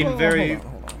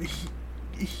on.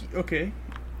 Okay.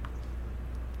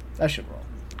 I should roll.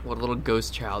 What little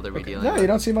ghost child are we dealing No, with? you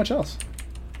don't see much else.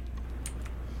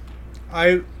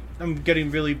 I'm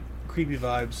getting really creepy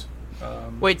vibes.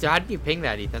 Wait, so how did you ping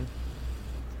that, Ethan?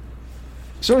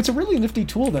 So it's a really nifty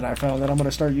tool that I found that I'm going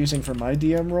to start using for my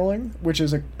DM rolling, which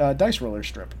is a dice roller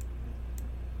strip.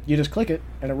 You just click it,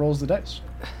 and it rolls the dice.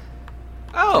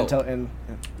 Oh! And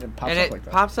it pops And up it like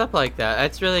that. pops up like that.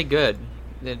 That's really good.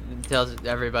 It tells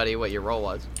everybody what your roll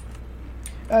was.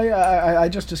 I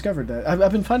just discovered that.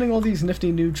 I've been finding all these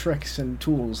nifty new tricks and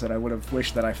tools that I would have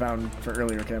wished that I found for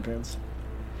earlier campaigns.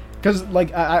 Because,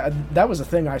 like, that was a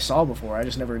thing I saw before. I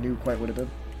just never knew quite what it did.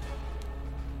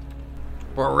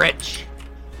 We're rich.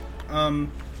 What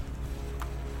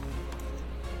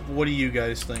do you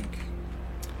guys think?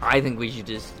 I think we should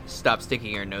just stop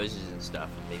sticking our noses and stuff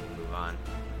and maybe move on.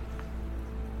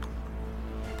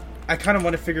 I kind of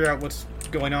want to figure out what's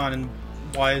going on and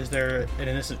why is there an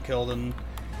innocent killed, and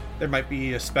there might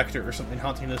be a specter or something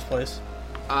haunting this place.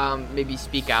 Maybe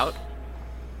speak out.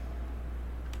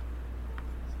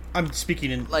 I'm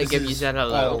speaking in... Like, this if you is said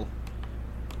hello. all-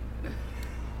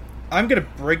 I'm gonna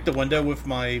break the window with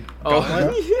my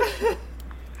gauntlet,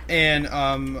 and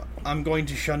I'm going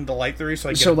to shun the light through so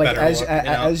I get So, a like, better as look.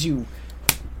 as you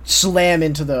slam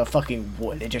into the fucking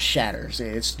wood, it just shatters.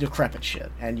 It's decrepit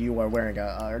shit, and you are wearing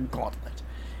a gauntlet.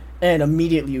 And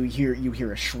immediately you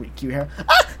hear a shriek. You hear,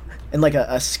 ah! And like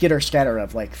a skitter scatter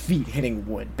of, like, feet hitting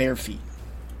wood, bare feet.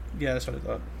 Yeah, that's what I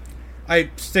thought. I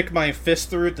stick my fist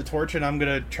through it, the torch, and I'm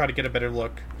gonna try to get a better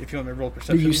look. If you want me to roll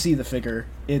perception. You see the figure.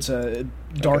 It's a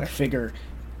dark Okay. figure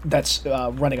that's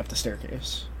running up the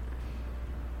staircase.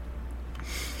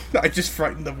 I just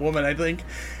frightened the woman, I think.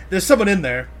 There's someone in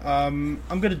there. I'm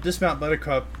gonna dismount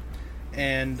Buttercup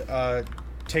and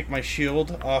take my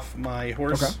shield off my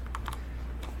horse.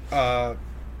 Okay.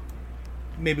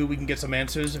 Maybe we can get some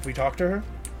answers if we talk to her.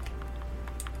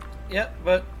 Yeah,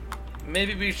 but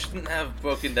maybe we shouldn't have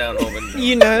broken down home and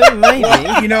You know,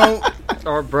 maybe. You know,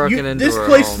 Or broken into this her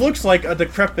place home. looks like a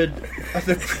decrepit...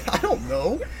 I don't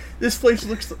know. This place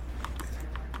looks...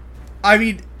 I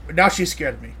mean, now she's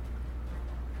scared of me.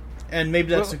 And maybe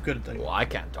that's a good thing. Well, I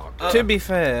can't talk to her. To be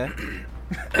fair,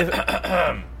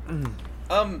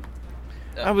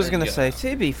 I was going to say,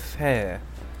 to be fair,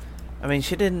 I mean,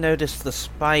 she didn't notice the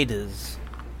spiders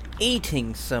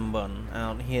eating someone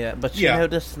out here, but she Yeah.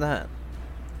 noticed that.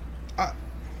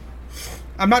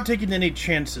 I'm not taking any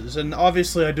chances, and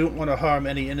obviously I don't want to harm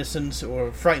any innocents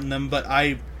or frighten them, but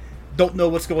I don't know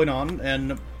what's going on,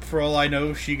 and for all I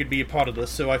know, she could be a part of this,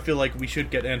 so I feel like we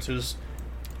should get answers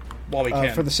while we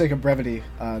can. For the sake of brevity,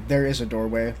 there is a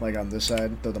doorway, like, on this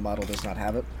side, though the model does not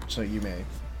have it, so you may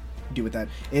do with that.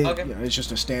 Okay. You know, it's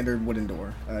just a standard wooden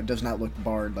door. It does not look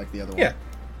barred like the other Yeah. one.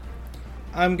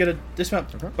 I'm gonna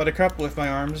dismount Okay. Buttercup with my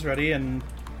arms ready, and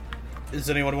does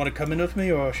anyone want to come in with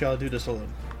me, or shall I do this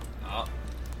alone?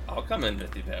 I'll come in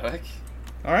with you, Derek.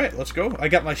 Alright, let's go. I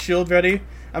got my shield ready.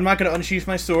 I'm not gonna unsheath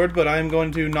my sword, but I'm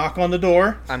going to knock on the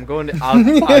door. I'm going to. I'll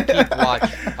keep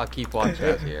watch. I'll keep watch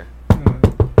out here.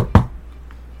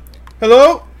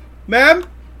 Hello? Ma'am?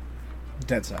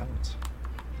 Dead silence.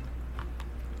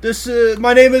 This,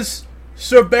 my name is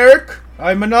Sir Beric.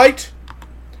 I'm a knight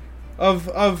of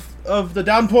the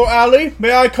Downpour Alley.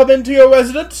 May I come into your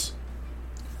residence?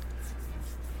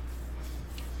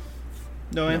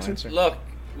 No answer? Look,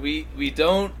 we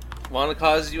don't want to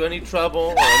cause you any trouble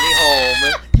or any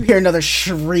harm. You hear another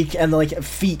shriek and, like,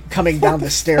 feet coming down the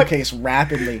staircase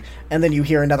rapidly, and then you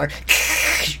hear another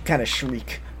kind of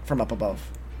shriek from up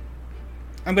above.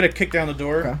 I'm gonna kick down the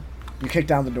door Okay. You kick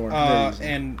down the door. Very easy.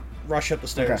 and rush up the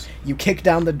Okay. stairs. You kick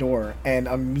down the door, and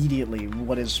immediately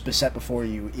what is beset before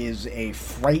you is a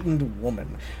frightened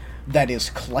woman that is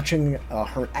clutching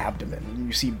her abdomen.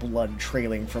 You see blood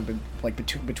trailing from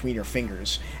between her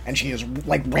fingers, and she is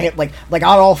like on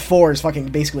all fours, fucking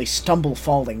basically stumble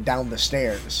falling down the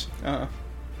stairs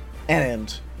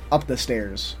and up the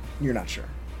stairs. You're not sure.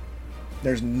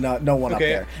 There's no one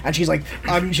Okay. up there, and she's like,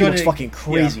 I'm she looks gonna- fucking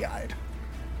crazy-eyed.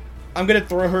 I'm gonna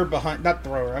throw her behind. Not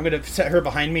throw her. I'm gonna set her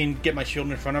behind me and get my shield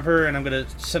in front of her, and I'm gonna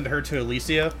send her to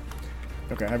Alicia.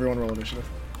 Okay, everyone roll initiative.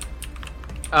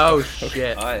 Oh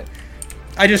shit! Alright.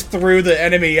 I just threw the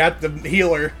enemy at the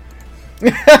healer.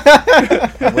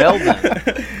 Well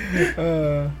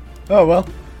done. Oh well.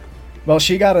 Well,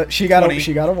 she got a 20. she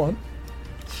got a 1.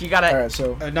 She got All a. right,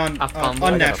 so A fumble.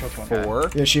 Unnatural 20.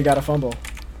 4. yeah, she got a fumble.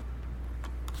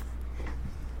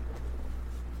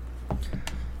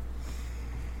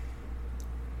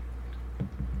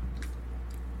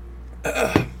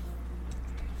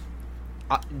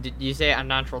 Did you say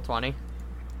unnatural 20?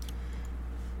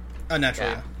 Unnatural.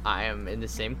 Yeah, Yeah. I am in the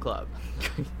same club.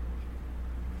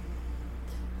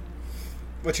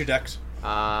 What's your dex? +2,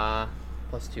 I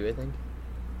think.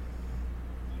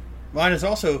 Mine is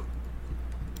also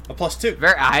A +2.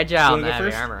 Very agile in Wanna the go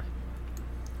heavy first? armor.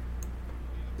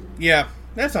 Yeah,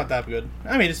 that's not that good.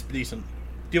 I mean, it's decent.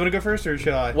 Do you want to go first, or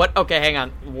should I? What? Okay, hang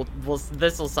on.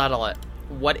 This will settle it.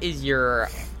 What is your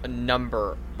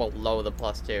number below the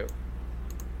 +2?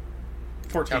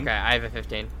 14. Okay, I have a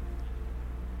 15.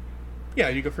 Yeah,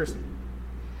 you go first.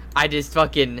 I just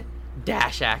fucking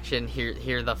dash action.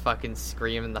 Hear the fucking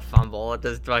scream and the fumble. It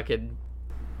just fucking.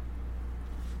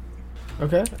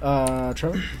 Okay,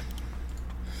 Trevor?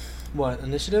 What,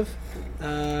 initiative?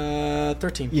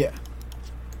 13. Yeah.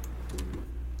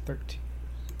 13.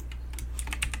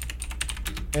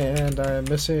 And I'm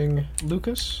missing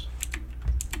Lucas.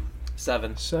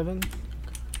 7. 7.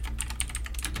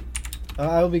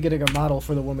 I'll be getting a model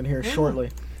for the woman here shortly.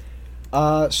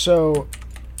 So,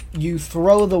 you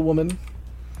throw the woman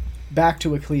back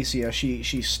to Ecclesia.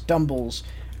 She stumbles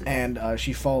and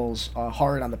she falls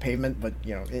hard on the pavement, but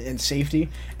in safety.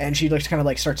 And she kind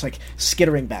of starts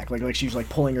skittering back, like she's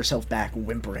pulling herself back,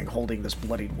 whimpering, holding this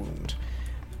bloodied wound.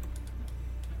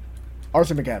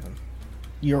 Arthur McGavin,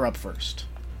 you're up first.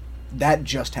 That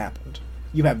just happened.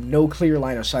 You have no clear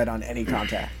line of sight on any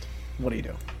contact. What do you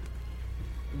do?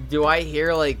 Do I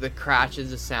hear the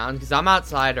crashes of sound? Because I'm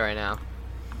outside right now.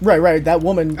 Right. That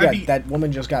woman, that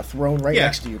woman just got thrown right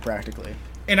next to you, practically.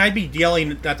 And I'd be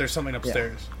yelling that there's something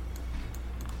upstairs.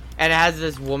 And has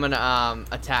this woman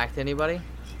attacked anybody?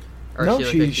 Or No,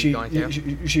 she's going to?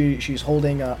 she's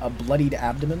holding a bloodied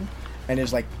abdomen and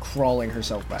is crawling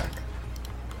herself back.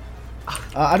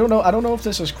 I don't know if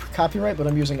this is copyright, but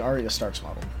I'm using Arya Stark's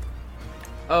model.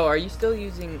 Oh, are you still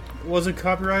using? Was it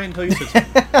copyright until you said so?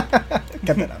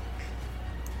 Cut that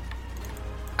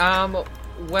out.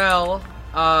 Well,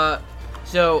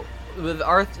 so with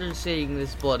Arthur seeing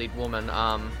this bloodied woman,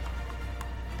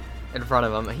 in front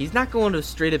of him, he's not going to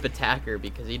straight up attack her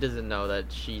because he doesn't know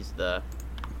that she's the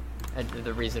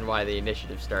reason why the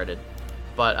initiative started.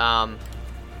 But,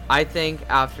 I think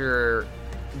after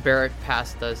Barrack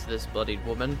passed us this bloodied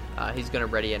woman, he's gonna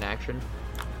ready an action.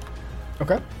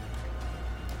 Okay.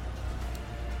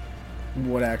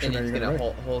 What action And are he's you gonna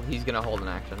going to hold. He's gonna hold an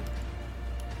action.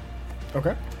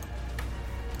 Okay.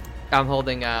 I'm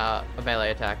holding a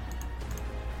melee attack.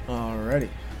 Alrighty.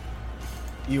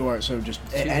 You are, so just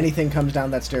anything comes down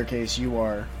that staircase, you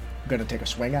are going to take a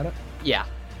swing at it? Yeah.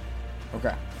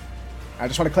 Okay. I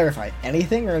just want to clarify,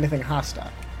 anything or anything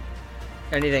hostile?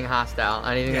 Anything hostile.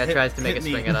 Anything that tries to make a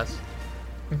swing at us.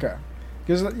 Okay.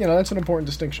 Because, that's an important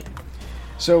distinction.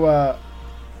 So,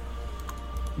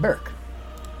 Barrack.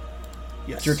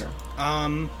 Yes. It's your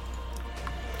turn.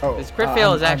 This crit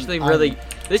fail is actually really...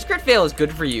 This crit fail is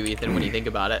good for you, Ethan, when you think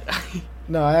about it.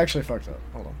 No, I actually fucked up.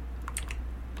 Hold on.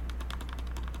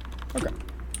 Okay.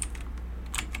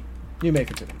 You may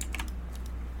continue.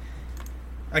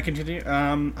 I continue.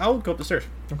 I'll go up the stairs.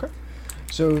 Okay.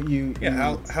 So you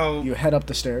you head up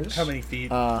the stairs. How many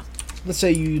feet? Let's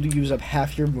say you use up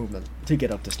half your movement to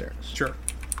get up the stairs. Sure.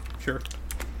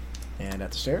 And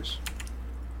at the stairs.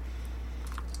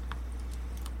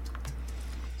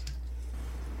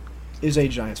 Is a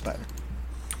giant spider.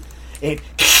 It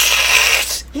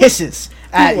hisses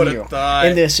at Who would've you thought?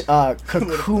 in this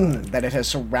cocoon that it has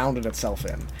surrounded itself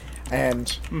in,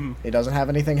 and it doesn't have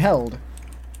anything held.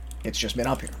 It's just been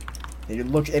up here. And you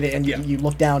look at it, and you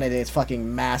look down at its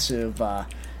fucking massive,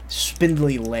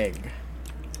 spindly leg,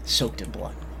 soaked in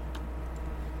blood.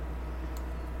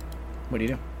 What do you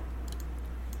do?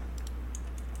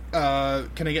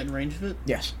 Can I get in range of it?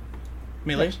 Yes.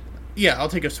 Melee? Yes. Yeah, I'll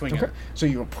take a swing at Okay. it. So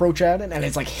you approach at it, and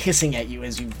it's hissing at you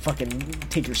as you fucking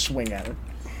take your swing at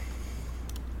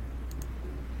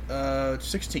it.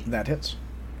 16. That hits.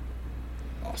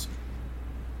 Awesome.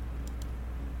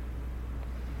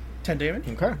 10 damage.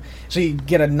 Okay. So you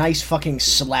get a nice fucking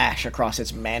slash across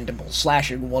its mandible,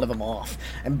 slashing one of them off,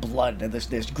 and blood, and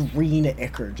this green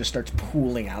ichor just starts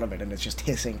pooling out of it, and it's just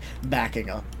hissing, backing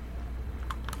up.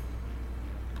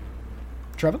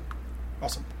 Trevor?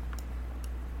 Awesome.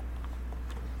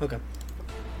 Okay.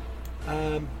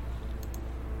 Am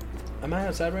I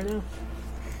outside right now?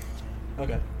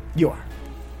 Okay. You are.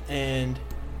 And...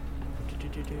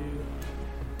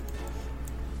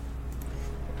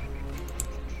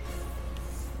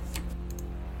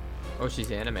 Oh, she's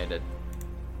animated.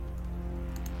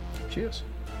 She is.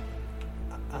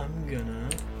 I'm gonna...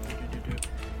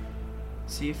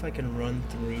 see if I can run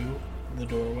through the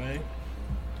doorway.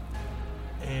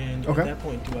 And Okay. at that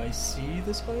point, do I see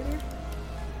the spider?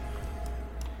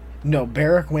 No,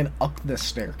 Barrack went up the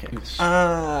staircase.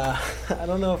 I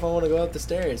don't know if I want to go up the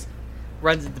stairs.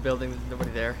 Runs into the building, there's nobody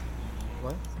there.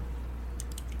 What?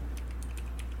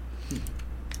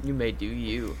 You may do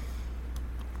you.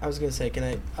 I was gonna say,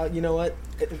 can I? You know what?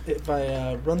 If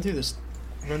I run to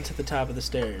the top of the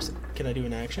stairs, can I do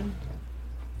an action?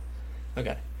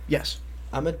 Okay. Yes.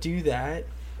 I'm gonna do that,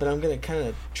 but I'm gonna kind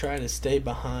of try to stay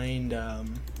behind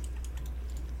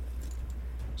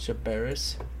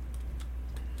Shabaris.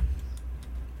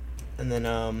 And then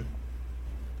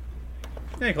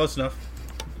Yeah, close enough.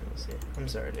 let's see. I'm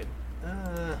sorry, dude.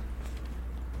 And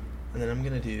then I'm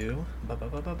gonna do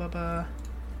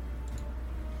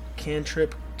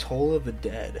cantrip Toll of the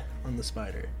Dead on the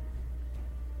spider.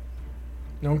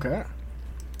 Okay.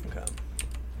 Okay.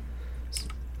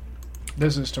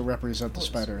 This is to represent the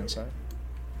spider inside.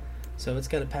 So it's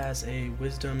got to pass a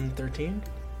Wisdom 13.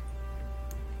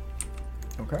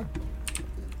 Okay.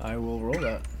 I will roll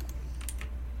that.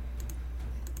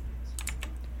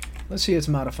 Let's see its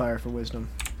modifier for wisdom.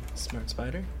 Smart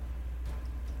spider.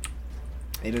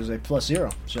 It is a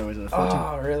 +0, so it's a 14.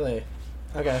 Oh, really?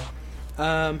 Okay.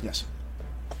 Yes.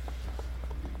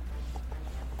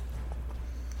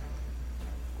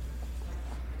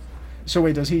 So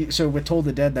wait, so with Toll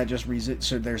the Dead, that just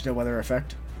so there's no other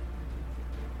effect?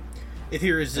 If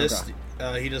he resists,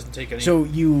 he doesn't take any. So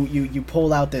you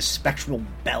pull out this spectral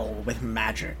bell with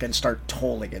magic and start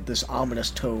tolling it, this ominous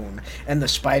tone, and the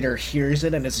spider hears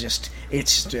it and it's just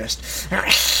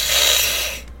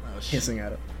hissing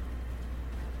at it.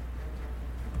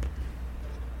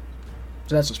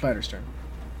 So that's the spider's turn.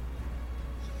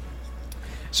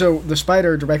 So the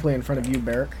spider directly in front of you,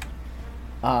 Barrick,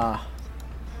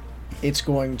 it's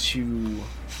going to...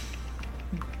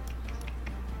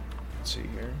 Let's see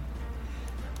here.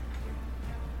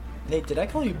 Nate, did I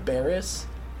call you Barris?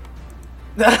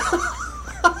 You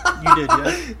did,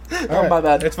 yeah. Oh, my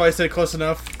bad. That's why I said close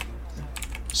enough.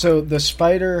 So the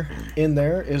spider in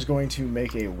there is going to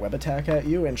make a web attack at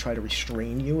you and try to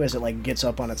restrain you as it like gets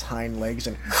up on its hind legs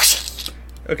and... I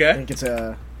Okay. think it's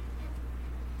a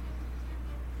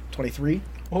 23.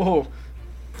 Oh.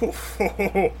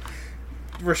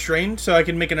 Restrained, so I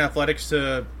can make an athletics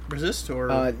to resist, or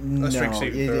No, a strength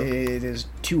saving throw? it is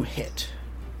to hit.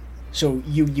 So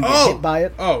you get hit by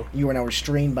it. Oh. You are now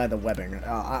restrained by the webbing.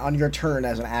 On your turn,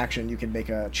 as an action, you can make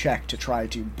a check to try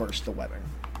to burst the webbing.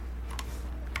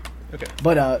 Okay.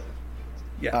 But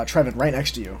Yeah. Trevin, right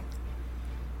next to you,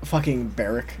 fucking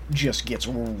Barrick just gets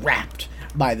wrapped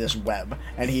by this web,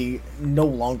 and he no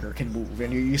longer can move.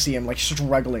 And you see him like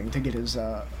struggling to get his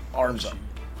arms up.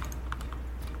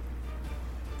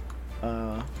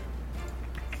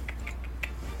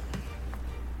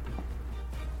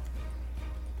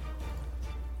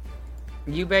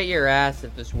 You bet your ass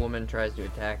if this woman tries to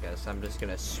attack us, I'm just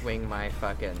gonna swing my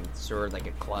fucking sword like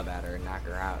a club at her and knock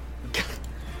her out.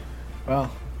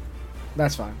 Well,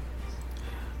 that's fine.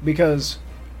 Because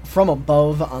from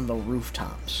above on the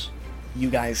rooftops, you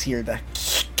guys hear the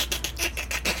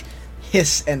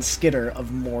hiss and skitter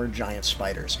of more giant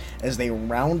spiders as they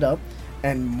round up,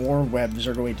 and more webs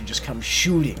are going to just come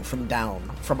shooting from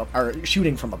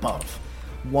shooting from above.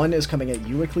 One is coming at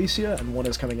you, Ecclesia, and one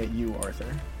is coming at you, Arthur.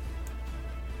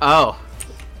 Oh.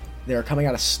 They are coming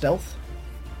out of stealth,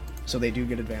 so they do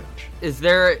get advantage. Is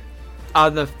there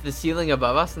on the ceiling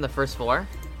above us on the first floor?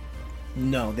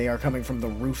 No, they are coming from the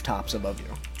rooftops above you.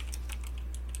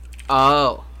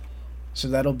 Oh. So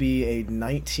that'll be a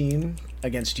 19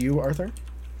 against you, Arthur.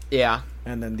 Yeah.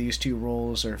 And then these two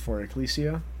rolls are for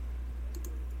Ecclesia.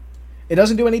 It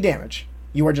doesn't do any damage.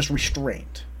 You are just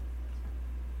restrained.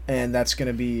 And that's going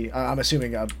to be... I'm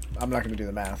assuming... I'm not going to do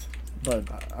the math. But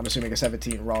I'm assuming a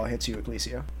 17 raw hits you,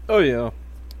 Ecclesia. Oh, yeah.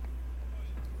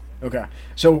 Okay.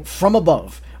 So, from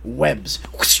above, webs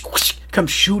whoosh, whoosh, come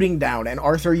shooting down. And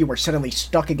Arthur, you are suddenly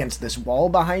stuck against this wall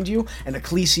behind you. And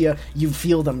Ecclesia, you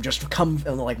feel them just come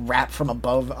and like wrap from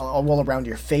above, all around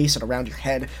your face and around your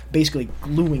head, basically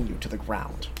gluing you to the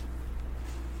ground.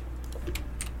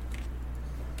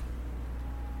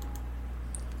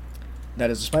 That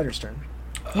is the spider's turn.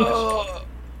 Oh.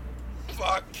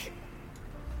 Fuck.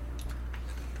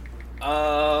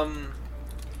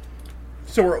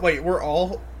 So we're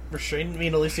all restrained? Me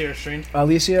and Alicia are restrained?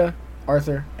 Alicia,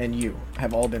 Arthur, and you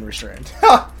have all been restrained.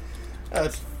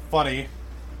 That's funny.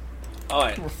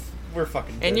 Alright. We're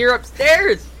fucking good. And you're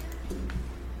upstairs!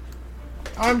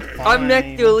 I'm fine. I'm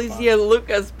next to Alicia and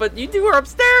Lucas, but you two are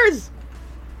upstairs!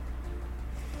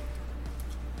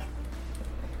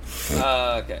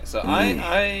 Okay, so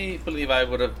I believe I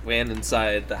would have ran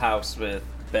inside the house with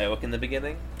Barrick in the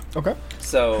beginning. Okay.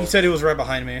 So He said he was right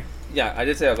behind me. yeah, I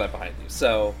did say I was right behind you.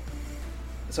 So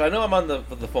I know I'm on the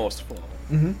first floor.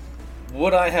 Mm-hmm.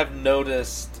 Would I have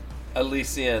noticed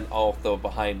Alicia and Arthur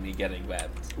behind me getting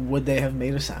webbed? Would they have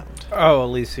made a sound? Oh,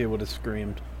 Alicia would have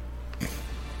screamed.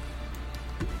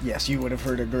 Yes, you would have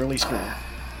heard a girly scream.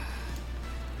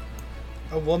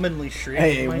 A womanly shriek.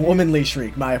 Hey, mind you. womanly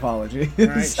shriek. My apologies. All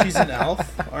right, she's an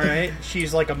elf. All right,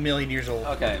 she's like 1,000,000 years old.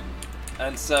 Okay,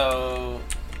 and so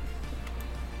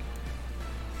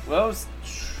what was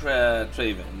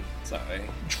Traven? Sorry,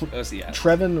 what was he at?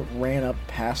 Trevin ran up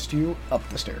past you up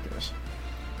the staircase.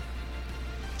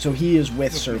 So he is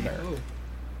with Sir Bear.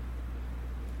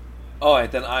 All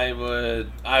right, then I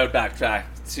would backtrack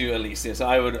to Alicia. So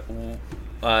I would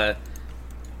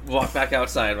walk back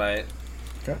outside, right?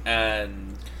 Okay.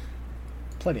 And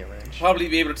Plenty of range. probably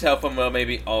be able to tell from where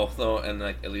maybe Otho and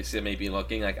like Alicia may be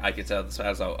looking. Like I could tell the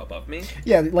spiders are above me.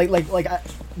 Yeah,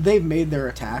 they've made their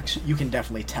attacks. You can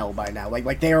definitely tell by now.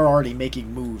 Like they are already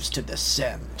making moves to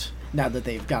descend now that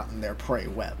they've gotten their prey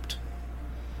webbed.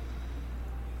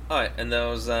 All right, and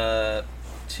those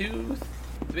 2,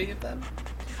 3 of them.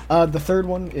 The third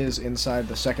one is inside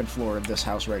the second floor of this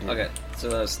house right here. Okay, so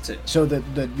those 2. So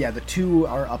the two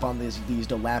are up on these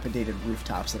dilapidated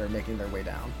rooftops that are making their way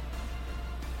down.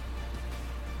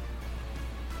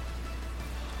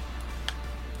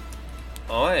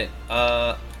 All right,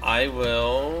 I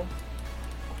will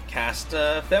cast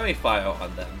a fairy fire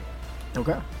on them.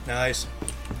 Okay. Nice.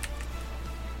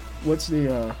 What's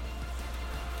the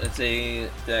It's a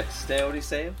dexterity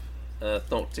save,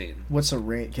 13. what's the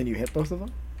range? Can you hit both of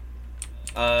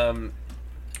them?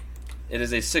 It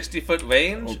is a 60-foot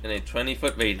range and a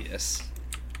 20-foot radius.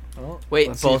 Oh, Wait,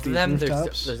 let's see both if of these them?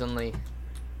 rooftops- There's only...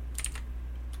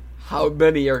 How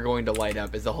many are going to light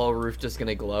up? Is the whole roof just going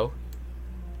to glow?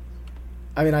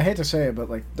 I mean, I hate to say it, but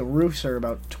like the roofs are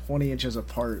about 20 inches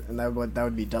apart, and that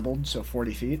would be doubled, so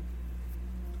 40 feet.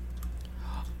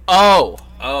 Oh!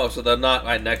 Oh, so they're not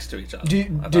right next to each other.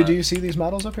 Do you see these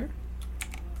models up here?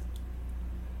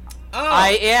 Oh,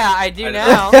 I do I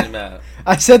now. didn't see that.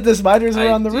 I said the spiders are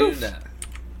on the do roof. know.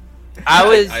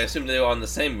 I I assumed they were on the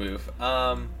same roof.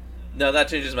 No, that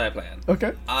changes my plan.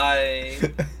 Okay.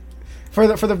 I For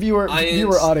the viewer I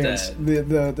audience,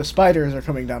 instead- the spiders are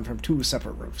coming down from 2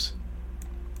 separate roofs.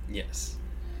 Yes.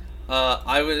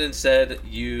 I would instead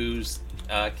use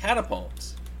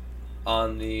catapults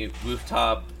on the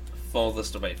rooftop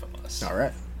furthest away from us. All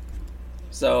right.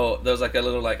 So there's like a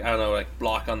little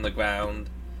block on the ground,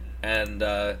 and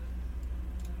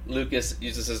Lucas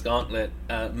uses his gauntlet,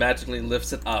 magically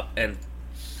lifts it up and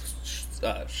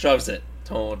shoves it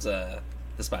towards the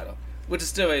spider, which is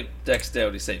still a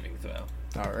dexterity saving throw.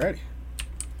 All right.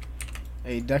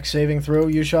 A dex saving throw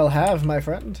you shall have, my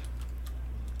friend.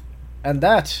 And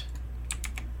that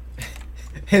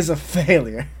is a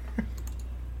failure.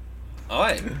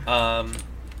 Alright,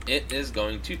 it is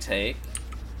going to take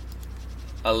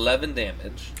 11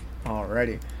 damage.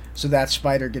 Alrighty. So that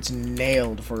spider gets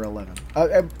nailed for 11.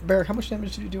 Barrick, how much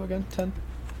damage did you do again? 10?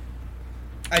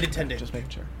 I did 10 damage. Just making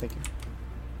sure. Thank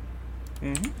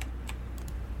you.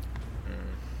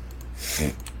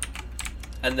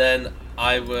 And then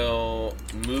I will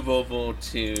move over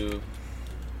to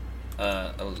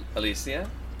Alicia.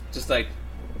 Just like,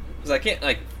 because I can't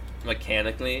like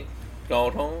mechanically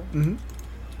hold her, Mm-hmm.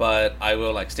 but I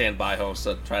will like stand by her,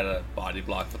 so try to body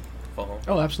block for her.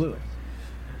 Oh, absolutely.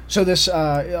 So this,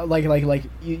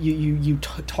 you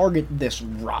target this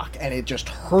rock, and it just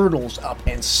hurtles up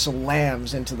and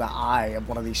slams into the eye of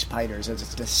one of these spiders as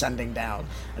it's descending down.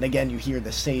 And again, you hear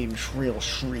the same shrill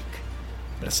shriek,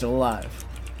 but it's still alive.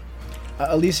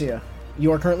 Alicia,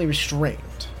 you are currently restrained.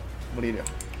 What do you do?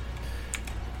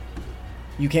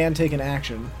 You can take an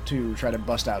action to try to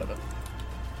bust out of it.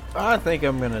 I think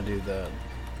I'm gonna do that.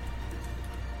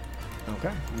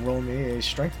 Okay, roll me a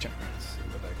strength check. Let's see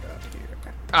what I got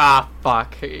here. Ah,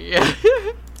 fuck.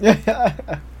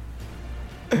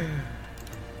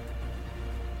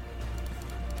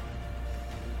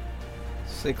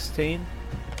 16.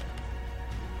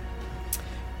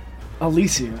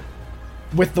 Alicia,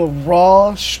 with the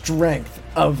raw strength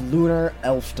of lunar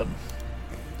elfdom.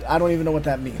 I don't even know what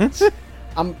that means.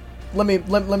 Let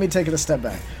me take it a step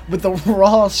back. With the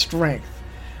raw strength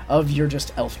of your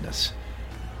just elfness,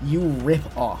 you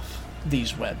rip off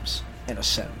these webs and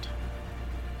ascend.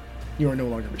 You are no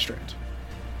longer restrained.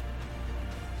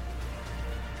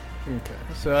 Okay.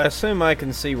 So I assume I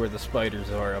can see where the spiders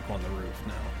are up on the roof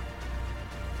now.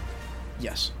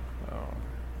 Yes. Oh.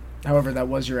 However, that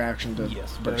was your action to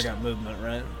Yes, but I burst. got movement,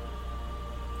 right?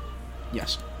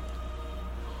 Yes.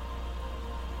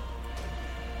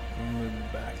 I'll move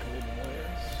back a little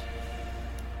ways.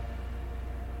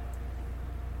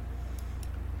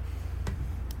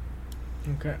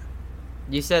 Okay.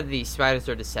 You said the spiders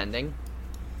are descending.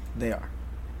 They are.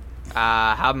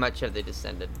 How much have they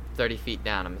descended? 30 feet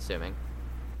down, I'm assuming.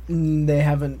 They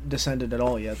haven't descended at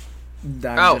all yet.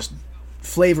 I'm Oh. just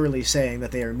flavorly saying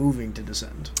that they are moving to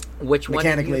descend. Which one?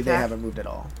 Mechanically, they haven't moved at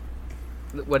all.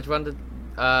 Which one did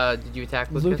you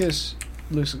attack, Lucas?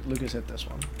 Lucas hit this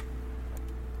one.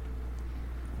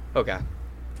 Okay.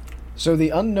 So the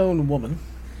unknown woman,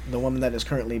 the woman that is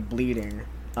currently bleeding,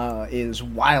 is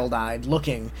wild-eyed,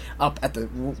 looking up at the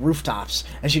rooftops,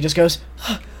 and she just goes,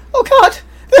 "Oh God,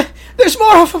 there's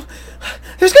more of them!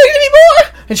 There's going to be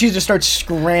more!" And she just starts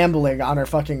scrambling on her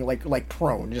fucking like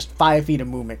prone, just 5 feet of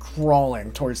movement,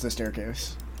 crawling towards the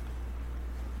staircase.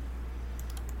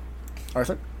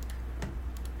 Arthur?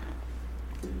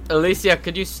 Alicia,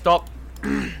 could you stop?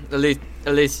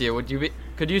 Alicia,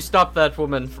 could you stop that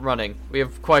woman from running? We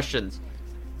have questions.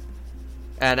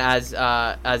 And as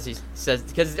he says,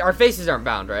 because our faces aren't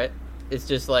bound, right? It's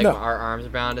just like No. our arms are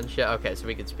bound and shit. Okay, so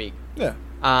we can speak. Yeah.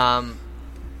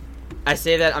 I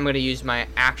say that I'm gonna use my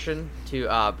action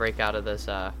to break out of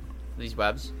these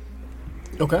webs.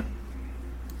 Okay.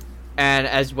 And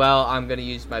as well, I'm gonna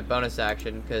use my bonus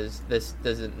action because this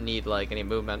doesn't need like any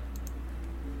movement.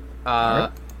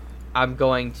 Alright. I'm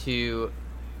going to.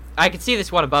 I can see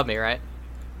this one above me, right?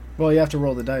 Well, you have to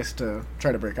roll the dice to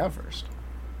try to break out first.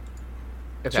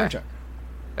 Okay. Strength check.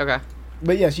 Okay.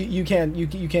 But yes, you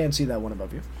can see that one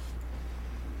above you.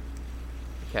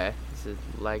 Okay. This is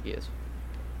laggy as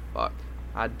fuck.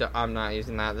 I'm not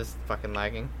using that. This is fucking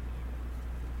lagging.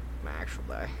 My actual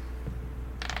die.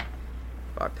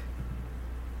 Fuck.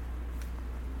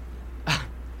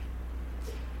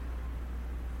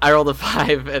 I rolled a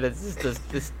 5 and it's just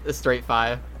a straight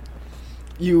 5.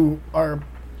 You are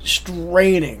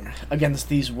straining against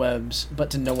these webs, but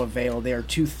to no avail. They are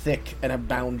too thick and have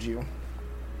bound you.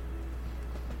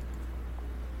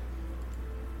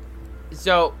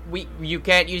 So you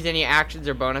can't use any actions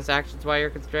or bonus actions while you're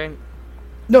constrained?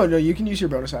 No, you can use your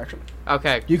bonus action.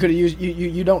 Okay. You could use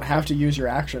you don't have to use your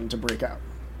action to break out.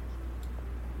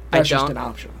 That's just an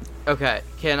option. Okay.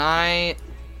 Can I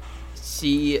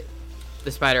see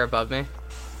the spider above me?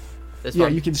 This Yeah,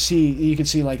 one? you can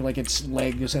see like its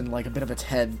legs and like a bit of its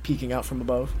head peeking out from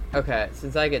above. Okay,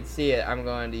 since I can see it, I'm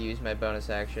going to use my bonus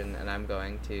action, and I'm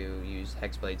going to use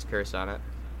Hexblade's Curse on it.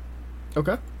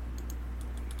 Okay.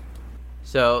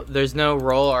 So there's no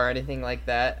roll or anything like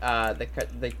that.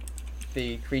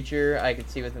 The creature I can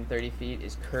see within 30 feet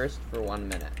is cursed for 1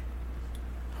 minute.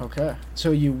 Okay.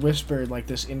 So you whispered like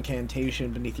this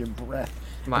incantation beneath your breath.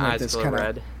 My and, like, eyes this glow kinda,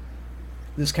 red.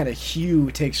 This kind of hue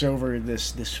takes over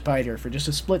this spider for just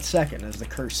a split second as the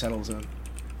curse settles in. Is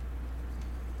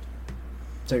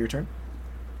that your turn?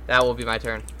 That will be my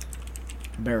turn.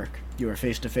 Barrick, you are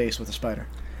face to face with a spider.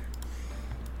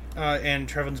 And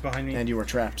Trevin's behind me. And you are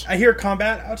trapped. I hear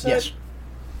combat outside? Yes.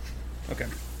 Okay.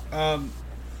 I'm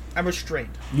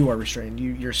restrained. You are restrained.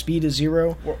 Your speed is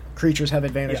 0. Well, Creatures have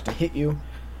advantage yeah. to hit you.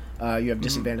 You have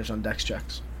disadvantage on dex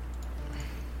checks.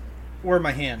 Or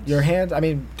my hands. Your hands, I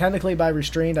mean, technically by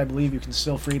restrained, I believe you can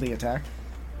still freely attack.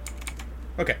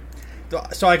 Okay.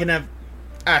 So I can have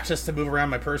access to move around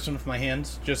my person with my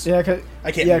hands? Just Yeah, I can't.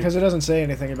 Yeah, move. because it doesn't say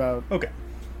anything about... Okay.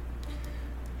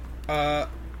 I'm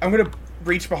going to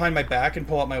reach behind my back and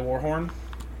pull out my war horn.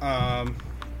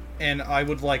 And I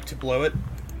would like to blow it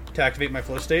to activate my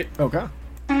flow state. Okay.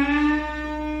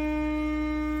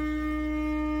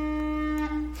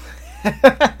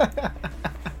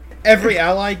 Every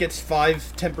ally gets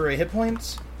 5 temporary hit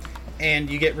points, and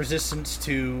you get resistance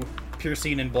to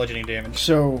piercing and bludgeoning damage.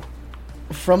 So,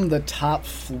 from the top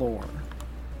floor,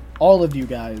 all of you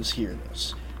guys hear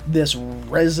this. This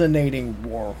resonating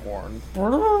war horn.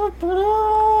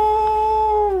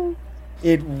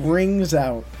 It rings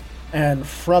out, and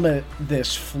from it,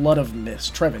 this flood of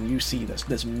mist. Trevin, you see this.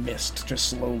 This mist just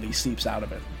slowly seeps out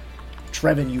of it.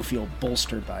 Trevin, you feel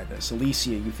bolstered by this.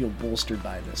 Alicia, you feel bolstered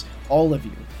by this. All of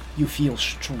you, you feel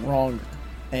stronger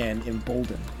and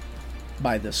emboldened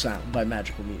by this sound, by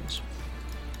magical means.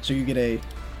 So you get a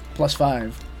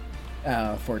 +5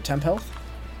 for temp health,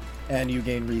 and you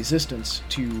gain resistance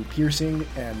to piercing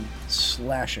and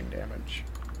slashing damage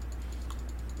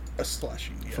A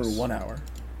slashing, yes. for 1 hour.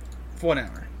 For 1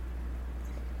 hour.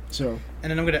 So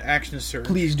And then I'm going to action surge.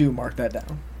 please do mark that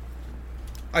down.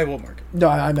 I will mark it. No,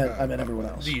 I meant everyone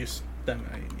else. These. Then,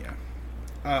 yeah.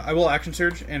 I will action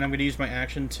surge, and I'm going to use my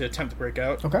action to attempt to break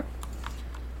out. Okay.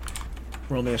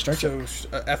 Roll me a strength check.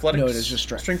 So, athletics? No, it is just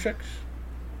strength. Strength checks?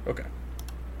 Okay.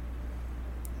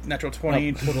 Natural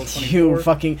 20, total 24. You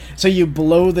fucking... So you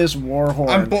blow this war horn,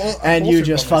 I'm and you bolstered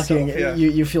just by myself, fucking... yeah.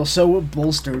 You feel so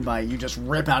bolstered by it, you just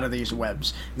rip out of these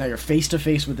webs. Now you're face to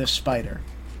face with this spider.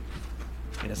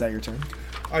 And is that your turn?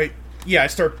 I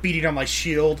start beating on my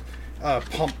shield,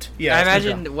 pumped. Yeah. I it's my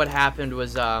imagine turn. what happened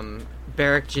was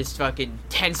Barrick just fucking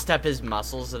tensed up his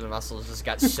muscles, and the muscles just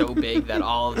got so big that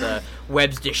all of the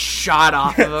webs just shot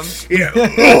off of him.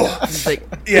 Yeah. He's like,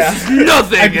 Yeah.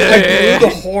 nothing. I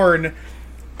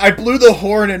blew the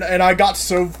horn. And I got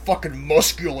so fucking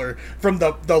muscular from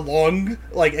the lung,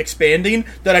 like, expanding,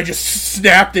 that I just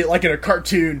snapped it like in a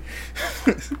cartoon.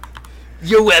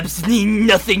 Your webs mean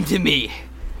nothing to me.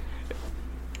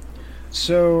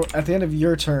 So, at the end of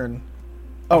your turn...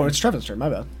 Oh, it's Trevin's turn, my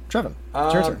bad. Trevin,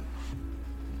 it's your turn.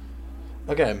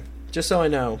 Okay, just so I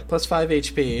know, plus 5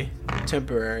 HP,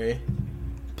 temporary.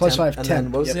 Plus 5, and 10.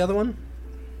 then what was Yep. the other one?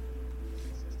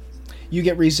 You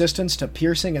get resistance to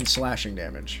piercing and slashing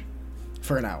damage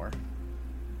for an hour.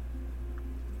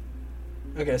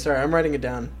 Okay, sorry, I'm writing it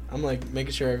down. I'm like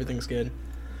making sure everything's good.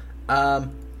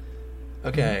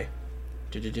 Okay.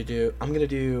 I'm gonna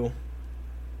do.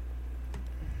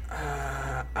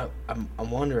 I'm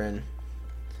wondering.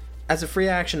 As a free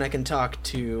action, I can talk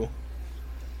to.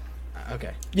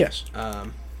 Okay. Yes.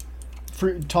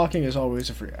 Free talking is always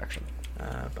a free action.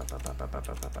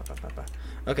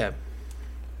 Okay.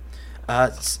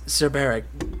 Sir Barrick,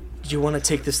 do you want to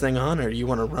take this thing on, or do you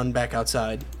want to run back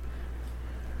outside?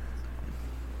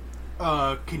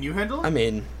 Can you handle it? I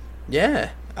mean,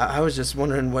 yeah. I was just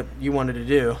wondering what you wanted to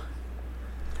do.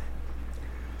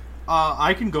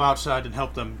 I can go outside and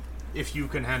help them if you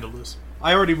can handle this.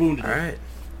 I already wounded you. Alright.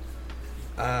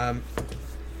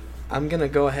 I'm gonna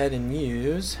go ahead and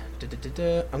use...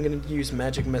 I'm gonna use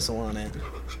Magic Missile on it.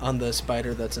 On the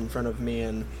spider that's in front of me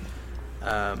and...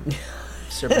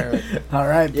 Sir Barrick.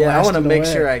 Alright, Yeah, I want to blast it make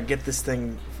away. sure I get this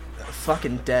thing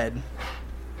fucking dead.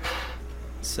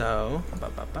 So...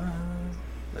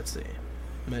 Let's see.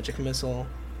 Magic Missile.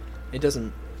 It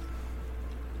doesn't...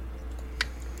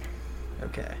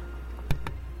 Okay.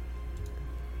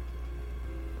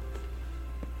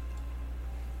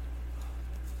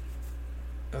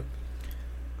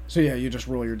 So yeah, you just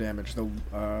roll your damage.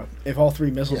 If all 3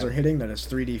 missiles Yeah. are hitting, then it's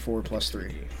 3d4 plus 3.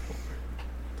 3d4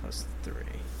 plus 3.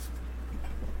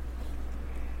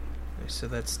 So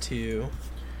that's 2.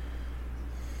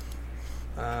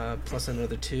 Plus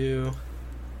another 2.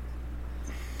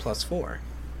 Plus 4.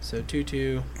 So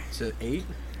 2, so 8.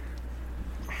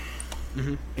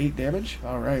 8 damage?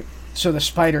 Alright. So the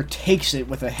spider takes it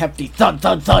with a hefty thud,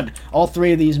 thud, thud. All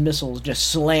 3 of these missiles just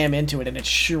slam into it, and it's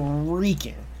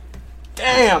shrieking.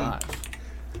 Damn!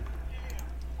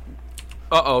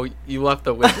 Uh-oh, you left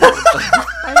the wizard.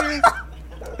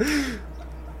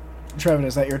 Trevin,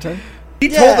 is that your turn? He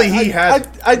told me he has it.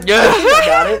 I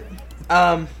got it.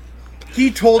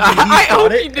 He told me he I got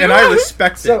hope it, you do. and I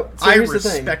respect So it. I here's the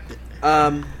thing. respect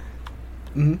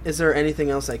it. Is there anything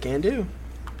else I can do?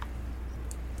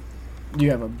 Do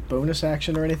you have a bonus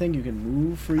action or anything? You can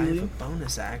move I have freely? a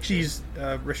bonus action. She's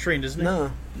restrained, isn't it?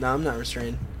 No, I'm not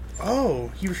restrained. Oh,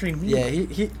 he restrained me. Yeah,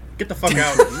 he Get the fuck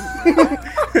out.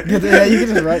 Yeah, you can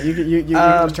just run. You can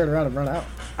just turn around and run out.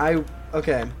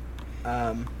 Okay.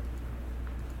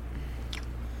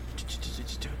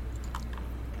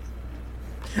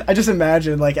 I just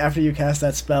imagine, like, after you cast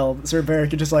that spell, Sir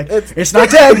Barrick, you're just like, it's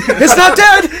not dead! It's not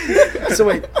dead! So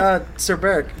wait, Sir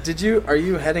Barrick, are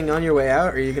you heading on your way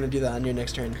out, or are you gonna do that on your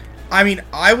next turn? I mean,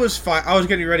 I was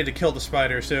getting ready to kill the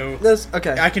spider, so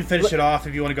Okay. I can finish it off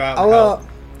if you want to go out and I'll, help.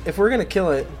 if we're gonna kill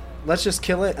it, let's just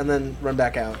kill it and then run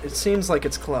back out. It seems like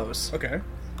it's close. Okay.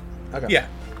 Okay. Yeah.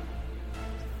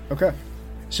 Okay.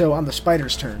 So, on the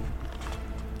spider's turn,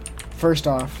 first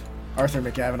off, Arthur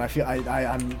McGavin, I feel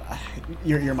I'm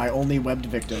you're my only webbed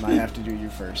victim. I have to do you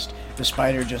first. The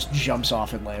spider just jumps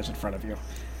off and lands in front of you.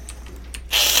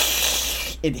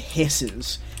 It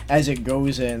hisses as it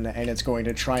goes in, and it's going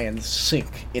to try and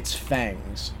sink its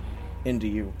fangs into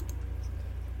you.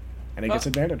 And it gets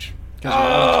advantage.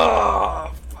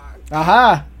 Oh, fuck.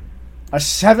 Aha! A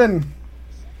 7.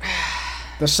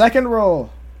 The second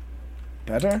roll.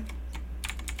 Better.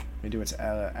 Let me do its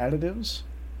additives.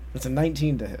 It's a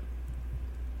 19 to hit.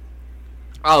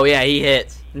 Oh, yeah, he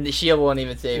hits. The shield won't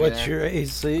even save me What's there. your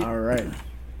AC? Alright.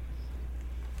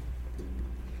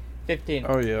 15.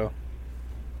 Oh, yeah.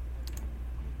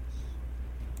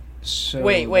 So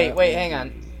Wait, hang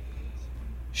on.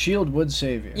 Shield would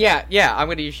save you. Yeah, I'm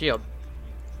gonna use shield.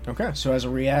 Okay, so as a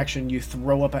reaction, you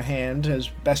throw up a hand as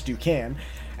best you can,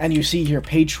 and you see your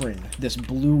patron, this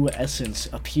blue essence,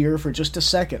 appear for just a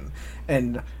second,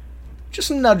 and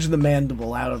just nudge the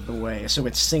mandible out of the way so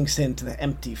it sinks into the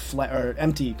empty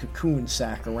cocoon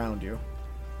sack around you.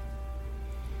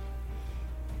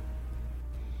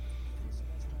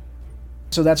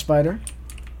 So that spider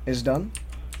is done.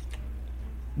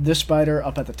 This spider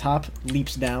up at the top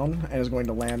leaps down and is going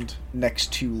to land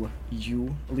next to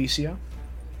you, Alicia.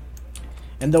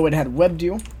 And though it had webbed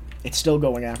you, It's still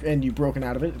going after, and you've broken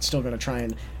out of it. It's still going to try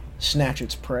and snatch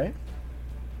its prey.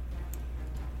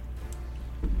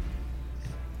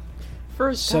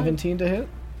 First time. 17 to hit.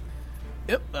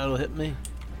 Yep, that'll hit me.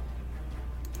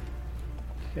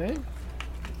 Okay.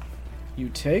 You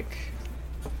take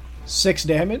 6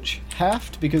 damage,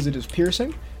 halved because it is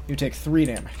piercing. You take 3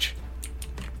 damage.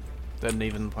 Doesn't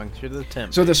even puncture the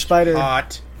temp. So the spider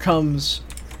Hot. comes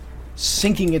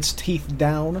sinking its teeth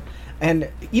down, and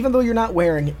even though you're not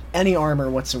wearing any armor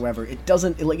whatsoever, it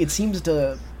doesn't, it seems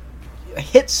to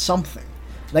hit something.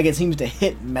 Like it seems to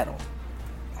hit metal.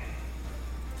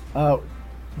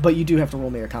 But you do have to roll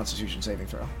me a Constitution saving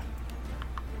throw.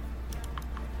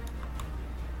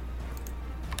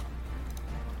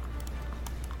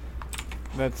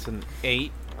 That's an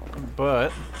 8,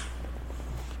 but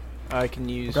I can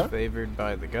use Okay. Favored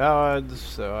by the Gods,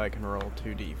 so I can roll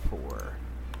 2d4.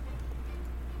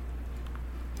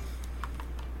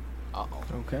 Uh-oh.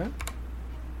 Okay.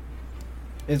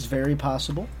 It's very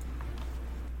possible.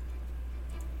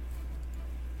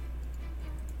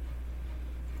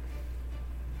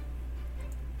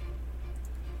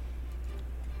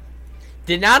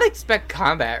 Did not expect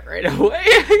combat right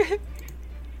away.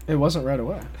 It wasn't right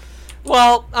away.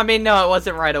 Well, I mean, no, it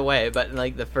wasn't right away, but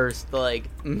like the first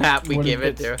map we What gave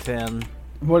if it It's to. 10.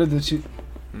 What did the two...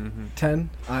 Mm-hmm. 10?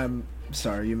 I'm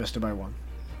sorry, you missed it by 1.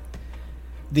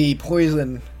 The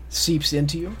poison seeps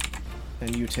into you,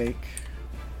 and you take...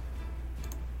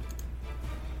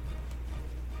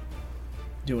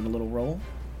 Doing a little roll.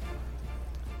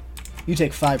 You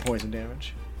take 5 poison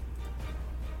damage.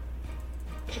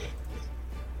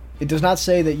 It does not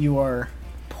say that you are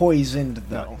poisoned,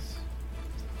 though. Nice.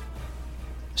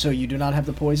 So you do not have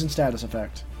the poison status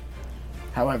effect.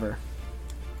 However,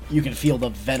 you can feel the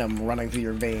venom running through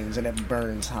your veins, and it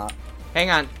burns hot. Hang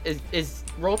on, is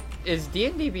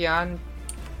D&D Beyond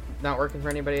not working for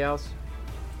anybody else?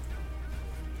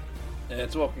 Yeah,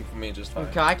 it's working for me just fine.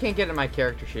 Okay, I can't get in my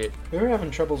character sheet. We were having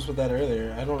troubles with that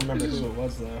earlier. I don't remember who it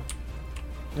was, though.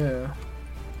 Yeah.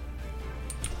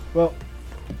 Well,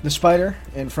 the spider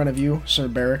in front of you, Sir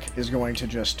Barrick, is going to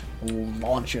just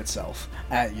launch itself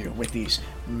at you with these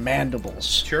mandibles.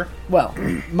 Sure. Well,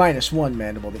 minus 1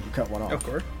 mandible that you cut one off. Of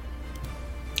course.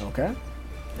 Okay.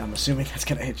 I'm assuming that's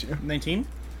going to hit you. 19.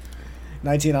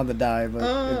 19 on the die,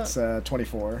 but it's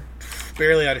 24.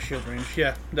 Barely out of shield range.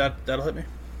 Yeah, that'll hit me.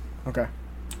 Okay.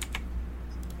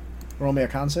 Roll me a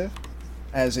con save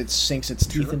as it sinks its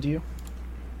teeth Sure. into you.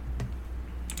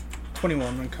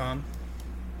 21 on con.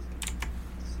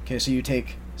 Okay, so you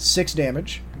take 6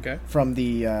 damage Okay. from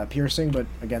the piercing, but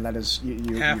again, that is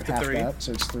you Half to half 3. that,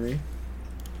 so it's 3.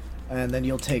 And then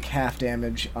you'll take half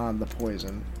damage on the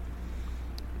poison.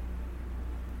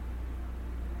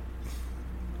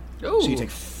 Ooh. So you take.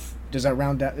 Does that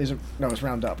round down? Is it no? It's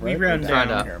round up, right? We round Or down.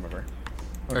 Round up. Here, remember.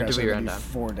 Or Okay, do so we it'd round be down?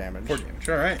 4 damage. 4 damage.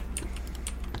 Alright.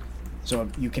 So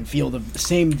you can feel the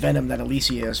same venom that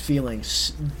Alicia is feeling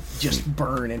just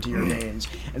burn into your veins.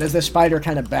 And as the spider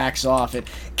kind of backs off,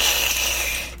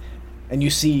 and you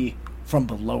see from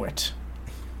below it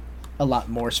a lot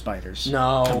more spiders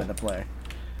come into play.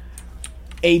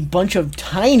 A bunch of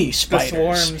tiny spiders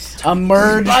swarms.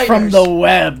 emerge from the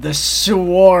web, the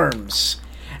swarms.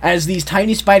 As these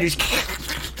tiny spiders,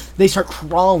 they start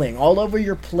crawling all over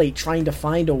your plate, trying to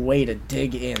find a way to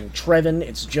dig in. Trevin,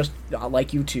 it's just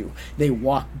like you two. They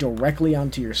walk directly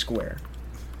onto your square.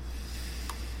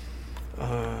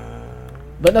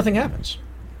 But nothing happens.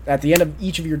 At the end of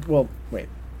each of your... Well, wait.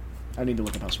 I need to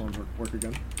look at how swarms work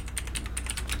again.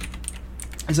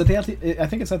 Is it I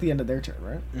think it's at the end of their turn,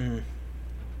 right? Mm.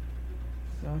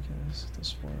 Okay, this is the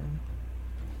swarm.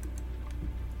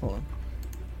 Hold on.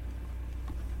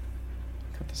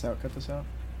 Cut this out.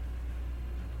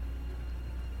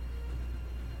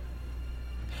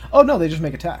 Oh, no, they just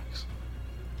make attacks.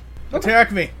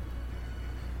 Attack me.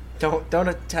 Don't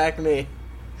attack me.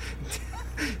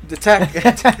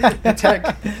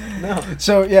 Attack. No.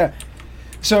 So, yeah.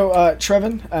 So,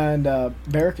 Trevin and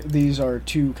Barrick, these are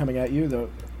 2 coming at you. The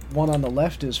one on the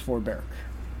left is for Barrick.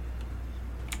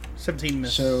 17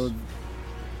 miss. So,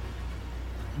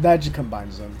 that just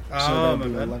combines them. So that my would be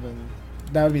bad. 11.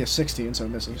 That would be a 16, so it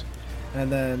misses.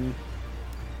 And then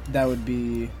that would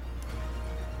be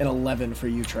an 11 for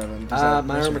you, Trevin. Does that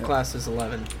My miss or armor hit? class is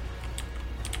 11.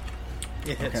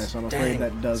 It hits. Okay, so I'm afraid Dang,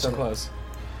 that does so hit. close.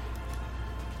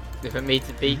 If it meets,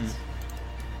 it beats.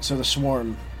 So the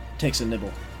swarm takes a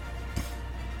nibble.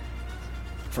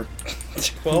 For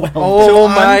 12. Oh So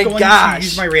my I'm going gosh. to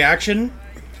use my reaction.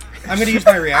 I'm going to use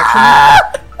my reaction.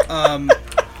 I'm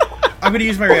going to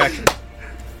use my reaction.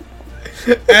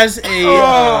 As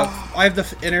a I have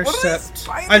the intercept.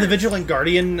 I have the Vigilant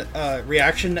Guardian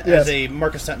reaction as a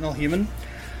Marcus Sentinel human.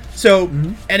 So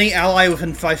any ally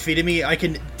within 5 feet of me, I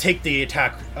can take the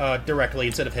attack directly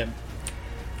instead of him.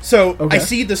 So I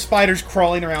see the spiders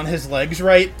crawling around his legs,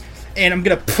 right? And I'm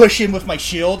gonna push him with my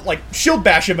shield, like shield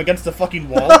bash him against the fucking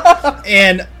wall.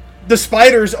 And the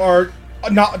spiders are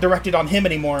not directed on him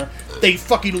anymore. They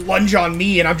fucking lunge on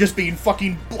me, and I'm just being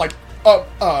fucking like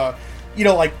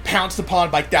pounced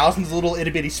upon by thousands of little itty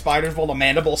bitty spiders while the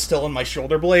mandible's still in my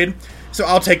shoulder blade. So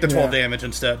I'll take the 12 damage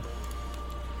instead.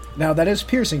 Now that is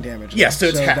piercing damage. Yes, so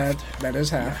it's halved. That is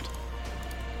halved.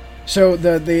 So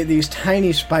these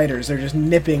tiny spiders, they're just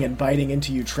nipping and biting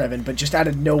into you, Trevin, but just out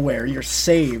of nowhere, you're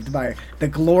saved by the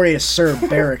glorious Sir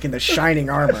Barrick in the shining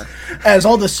armor, as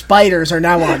all the spiders are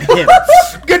now on him. And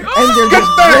they're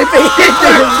just ripping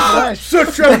into his flesh. So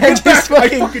Trevin, get back!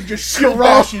 I fucking just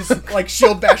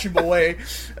shield bash him away.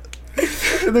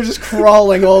 And they're just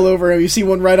crawling all over him. You see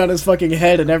one right on his fucking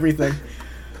head and everything.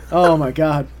 Oh my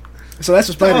god. So that's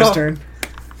the spider's turn.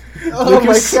 Oh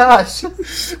Lucas. My gosh.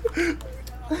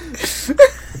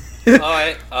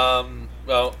 Alright,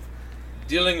 well,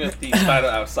 dealing with the spider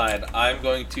outside, I'm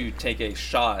going to take a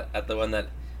shot at the one that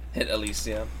hit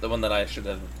Alicia, the one that I should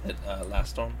have hit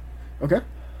last turn. Okay.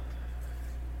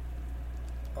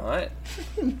 Alright.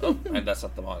 Oh, and that's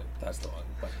not the one. That's the one.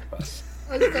 Press.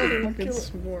 I started fucking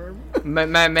swarm.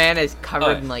 My man is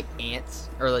covered in like ants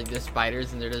or like the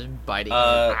spiders, and they're just biting.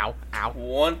 Ow, ow.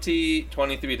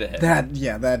 23 to hit.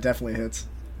 That definitely hits.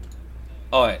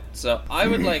 Alright, so I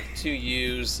would like to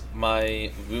use my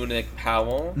runic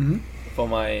power for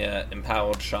my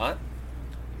empowered shot.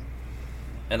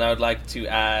 And I would like to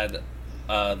add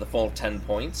the full 10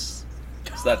 points.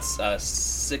 So that's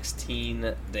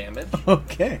 16 damage.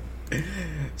 Okay.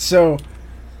 So...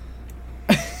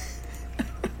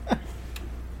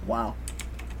 wow.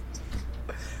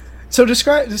 So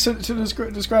describe to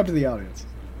the audience.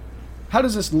 How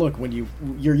does this look when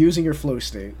you're using your flow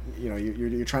state? You know,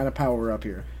 you're trying to power up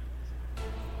here.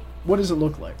 What does it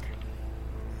look like?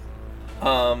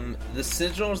 The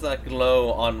sigils that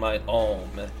glow on my arm.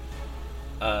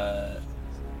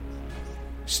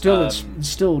 It's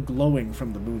still glowing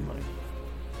from the moonlight.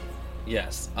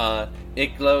 Yes.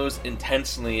 It glows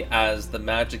intensely as the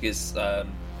magic is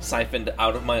siphoned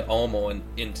out of my arm and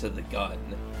into the gun,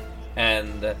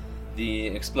 and the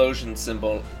explosion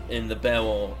symbol in the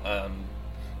barrel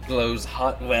glows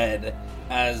hot red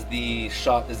as the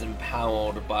shot is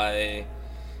empowered by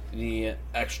the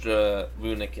extra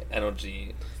runic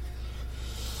energy.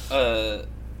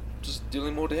 Just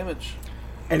dealing more damage.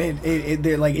 And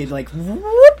it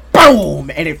whoop,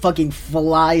 boom, and it fucking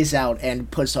flies out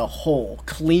and puts a hole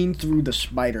clean through the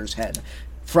spider's head,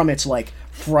 from its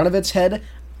front of its head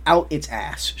out its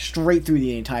ass, straight through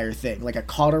the entire thing, like a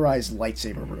cauterized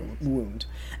lightsaber wound,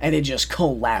 and it just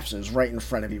collapses right in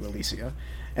front of you, Alicia,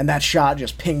 and that shot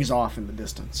just pings off in the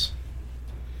distance.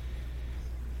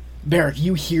 Barrick,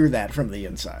 you hear that from the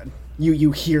inside.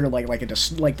 You hear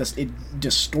it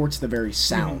distorts the very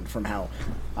sound from how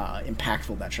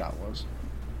impactful that shot was.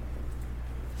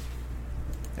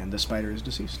 And the spider is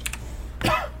deceased.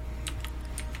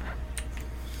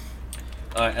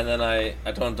 Alright, and then I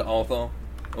turn to Arthur.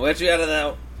 I'll let you out of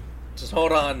that. Just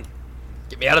hold on.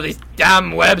 Get me out of these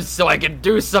damn webs so I can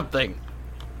do something.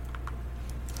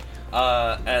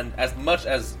 And as much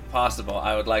as possible,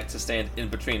 I would like to stand in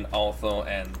between Arthur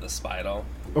and the spider.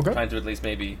 Okay. Trying to at least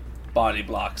maybe body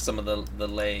block some of the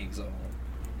legs.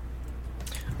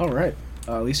 Alright.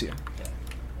 Alicia. Yeah,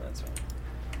 that's right.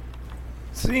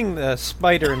 Seeing the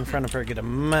spider in front of her get a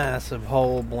massive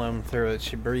hole blown through it,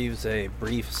 she breathes a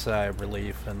brief sigh of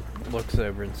relief and looks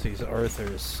over and sees Arthur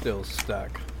is still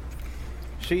stuck.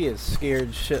 She is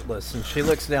scared shitless, and she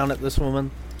looks down at this woman.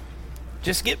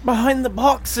 Just get behind the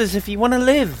boxes if you want to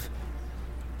live!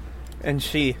 And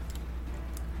she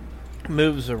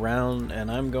moves around, and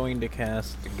I'm going to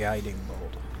cast a guiding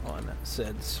bolt on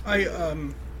said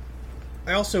spider.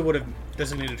 I also would have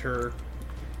designated her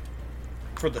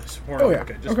for this. Oh, yeah.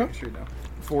 Okay, just make sure you know.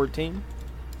 14.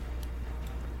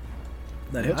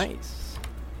 That hits. Nice.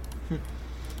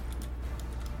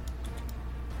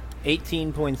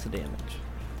 18 points of damage.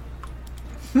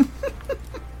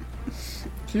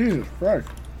 Jesus Christ.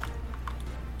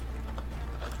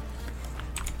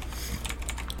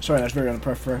 Sorry, that's very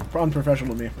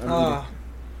unprofessional of me. Not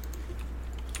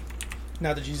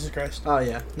the Jesus Christ. Oh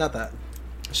yeah, not that.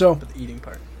 So, But the eating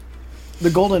part.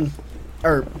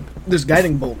 this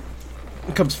guiding bolt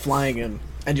comes flying in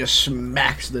and just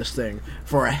smacks this thing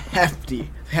for a hefty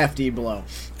blow.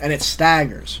 And it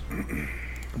staggers,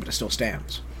 but it still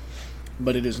stands.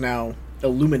 But it is now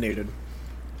illuminated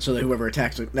so that whoever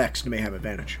attacks it next may have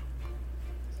advantage.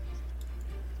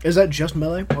 Is that just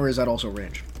melee, or is that also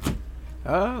range?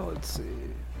 Let's see.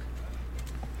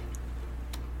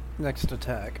 Next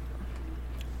attack.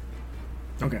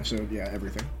 Okay, so yeah,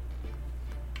 everything.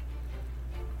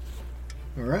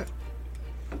 Alright.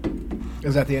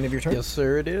 Is that the end of your turn? Yes,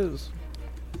 sir, it is.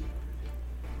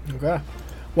 Okay.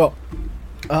 Well,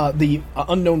 the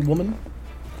unknown woman,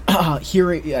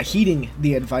 heeding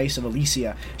the advice of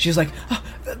Alicia, she's like,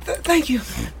 thank you.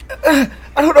 I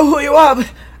don't know who you are,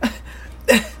 but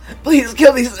please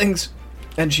kill these things.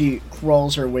 And she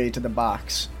crawls her way to the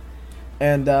box.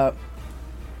 And,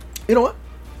 you know what?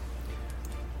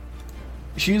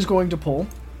 She's going to pull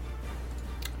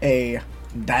a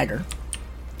dagger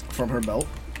from her belt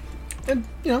and,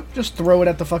 just throw it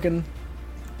at the fucking...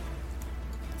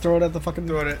 Throw it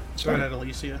at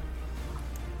Alicia.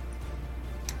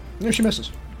 No, she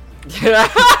misses.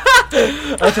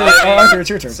 Arthur, it's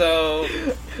your turn. So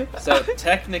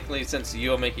technically, since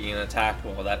you're making an attack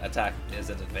roll, that attack is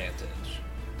an advantage.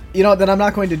 Then I'm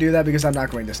not going to do that because I'm not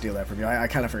going to steal that from you. I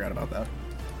kind of forgot about that.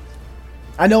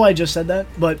 I know I just said that,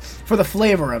 but for the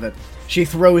flavor of it, she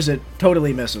throws it,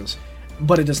 totally misses,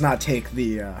 but it does not take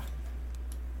the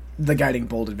guiding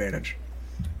bolt advantage.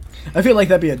 I feel like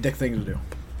that'd be a dick thing to do.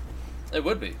 It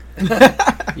would be.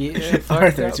 Yeah,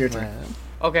 Arthur, it's your turn.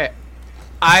 Okay,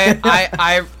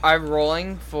 I'm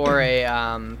rolling for a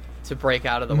to break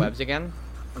out of the webs again,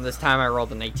 and this time I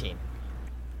rolled an 18.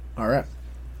 All right,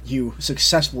 you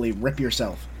successfully rip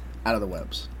yourself out of the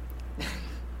webs.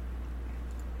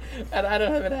 And I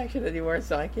don't have an action anymore,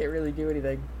 so I can't really do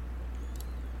anything.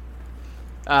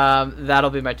 That'll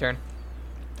be my turn.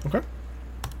 Okay.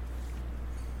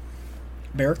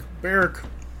 Barrick.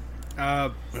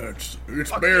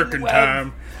 It's American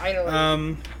time.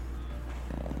 Finally.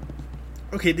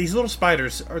 Okay, these little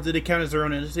spiders, do they count as their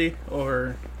own entity,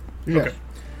 or... Yeah.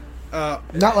 Okay.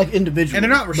 Not like individually. And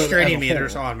they're not but as a restraining me, whole. they're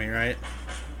just on me, right?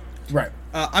 Right.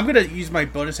 I'm gonna use my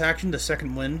bonus action to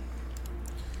second wind.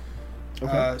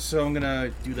 Okay. So I'm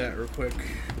gonna do that real quick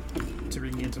to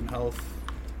regain some health.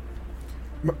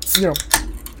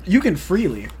 You can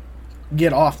freely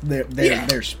get off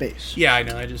their space. Yeah, I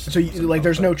know. I just So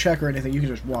there's no check or anything. You can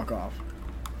just walk off.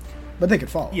 But they could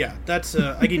follow. Yeah, that's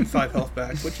I gained 5 health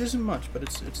back, which isn't much, but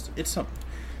it's something.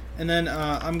 And then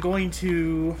I'm going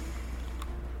to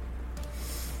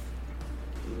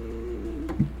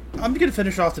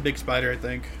finish off the big spider. I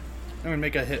think I'm gonna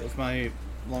make a hit with my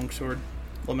longsword,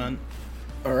 Lament.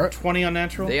 All right. 20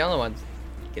 unnatural. The only ones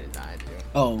get it died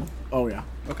too. Oh yeah.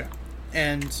 Okay.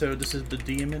 And so this is the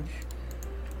damage.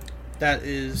 That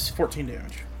is 14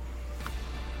 damage.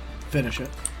 Finish it.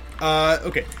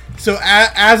 Okay. So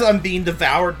as I'm being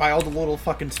devoured by all the little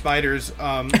fucking spiders,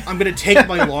 I'm gonna take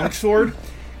my longsword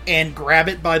and grab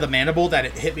it by the mandible that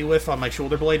it hit me with on my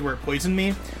shoulder blade where it poisoned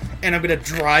me, and I'm gonna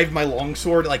drive my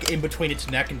longsword like in between its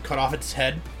neck and cut off its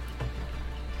head.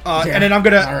 And then I'm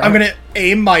gonna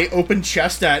aim my open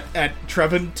chest at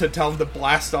Trevin to tell him to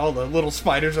blast all the little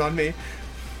spiders on me.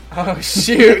 Oh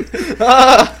shoot!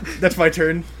 That's my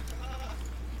turn.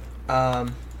 Well,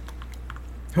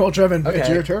 Trevin, Okay. it's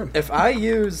your turn. If I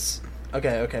use,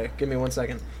 okay, give me 1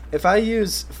 second. If I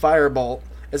use Firebolt,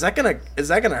 is that gonna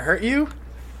hurt you?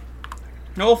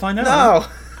 No, we'll find out.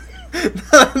 No,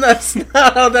 that's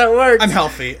not how that works.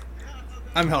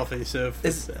 I'm healthy, so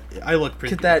I look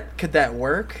pretty. Could that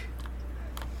work?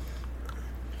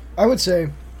 I would say,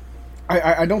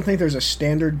 I don't think there's a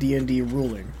standard D&D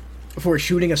ruling for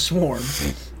shooting a swarm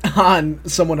on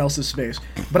someone else's space,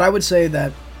 but I would say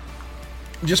that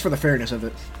just for the fairness of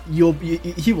it,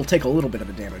 he will take a little bit of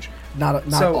the damage, not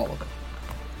all of it.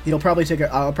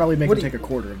 I'll probably make him take a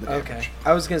quarter of the damage. Okay,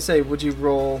 I was gonna say, would he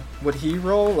roll like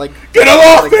Get him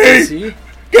off like me! DC?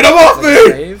 Get him off Like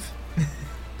me! save?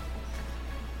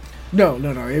 No.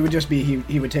 It would just be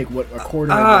he would take a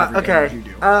quarter of whatever damage you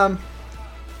do.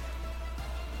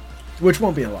 Which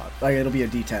won't be a lot. Like it'll be a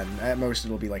D10. At most,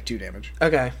 it'll be like 2 damage.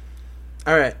 Okay.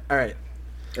 All right.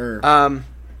 I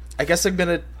guess I'm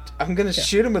gonna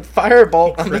shoot him with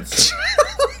Firebolt on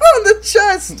the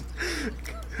chest.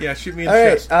 Yeah, shoot me in the All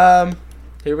chest. right.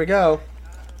 Here we go.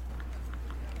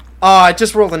 Oh, I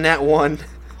just rolled a nat 1.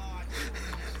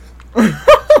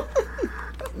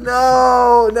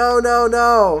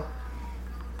 No.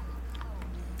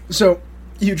 So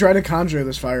you try to conjure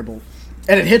this firebolt,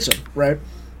 and it hits him, right?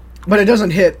 But it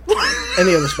doesn't hit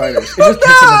any of the spiders. It just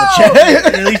hits him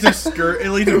in the chest. It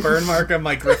leaves a burn mark on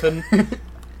my griffin.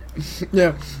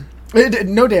 Yeah.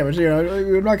 No damage,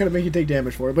 I'm not going to make you take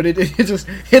damage for it, but it just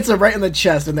hits him right in the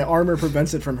chest, and the armor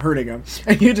prevents it from hurting him.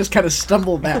 And you just kind of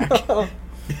stumble back,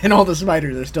 and all the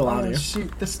spiders are still on you.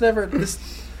 Shoot,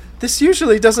 This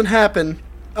usually doesn't happen.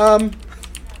 I'm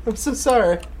so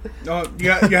sorry. Oh,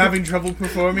 you're having trouble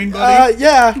performing, buddy?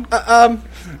 Yeah.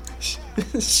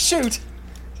 Shoot.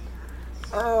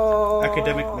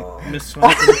 Academic miss.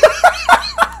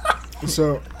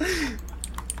 So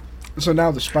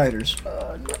now the spiders.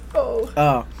 Oh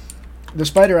no. The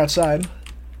spider outside.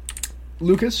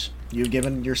 Lucas, you've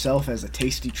given yourself as a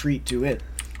tasty treat to it,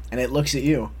 and it looks at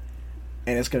you,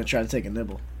 and it's gonna try to take a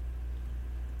nibble.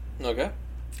 Okay.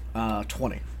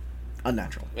 20.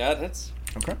 Unnatural. Yeah, it hits.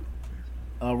 Okay.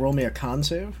 Roll me a con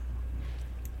save.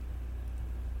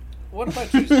 What if I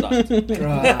choose not to?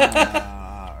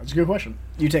 That's a good question.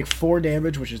 You take 4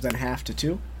 damage, which is then half to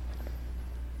 2.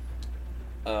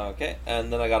 Okay,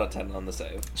 and then I got a 10 on the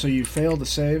save. So you fail to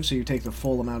save, so you take the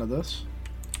full amount of this.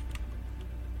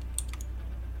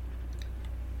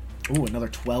 Ooh, another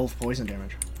 12 poison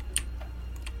damage.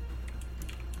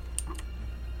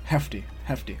 Hefty.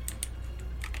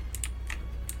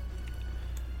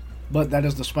 But that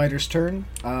is the spider's turn.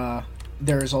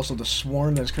 There is also the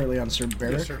swarm that is currently on Sir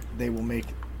Barrick. Yes, sir. They will make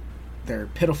their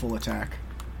pitiful attack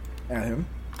at him.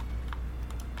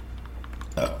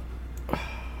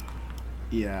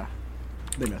 Yeah,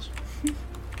 they miss.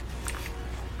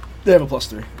 They have a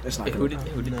 +3. It's not Wait, good.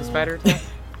 who did the spider attack?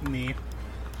 Me.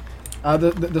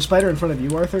 The spider in front of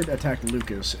you, Arthur, attacked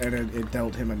Lucas, and it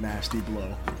dealt him a nasty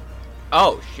blow.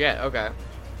 Oh shit. Okay.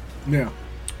 Yeah.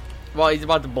 Well, he's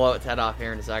about to blow its head off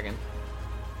here in a second.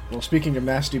 Well, speaking of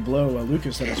nasty blow,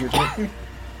 Lucas, that is your turn.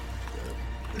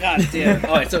 God damn.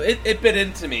 Alright, so it bit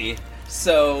into me.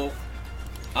 So,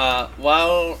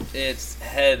 while its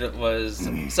head was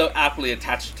so aptly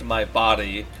attached to my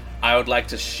body, I would like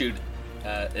to shoot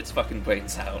its fucking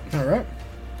brains out. All right.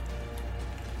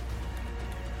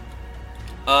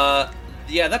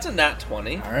 Yeah, that's a nat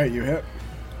 20. All right, you hit.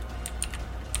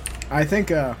 I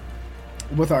think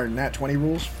with our nat 20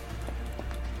 rules,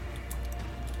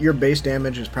 your base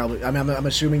damage is probably... I'm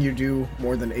assuming you do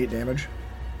more than 8 damage.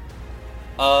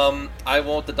 I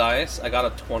rolled the dice. I got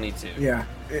a 22. Yeah,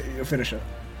 you'll finish it.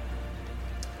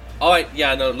 Alright,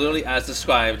 yeah, no, literally as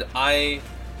described, I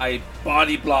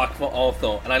body block for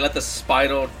Ortho, and I let the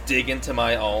spider dig into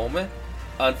my arm.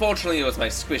 Unfortunately, it was my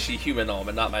squishy human arm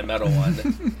and not my metal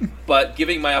one. But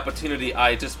giving my opportunity,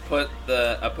 I just put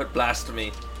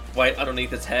blasphemy right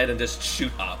underneath its head and just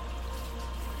shoot up.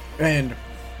 And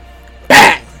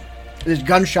bang! This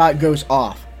gunshot goes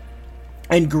off,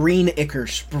 and green ichor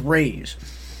sprays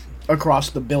across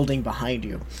the building behind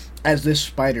you as this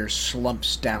spider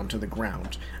slumps down to the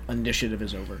ground. Initiative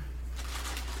is over.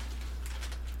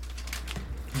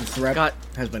 The threat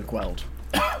has been quelled.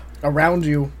 Around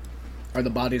you are the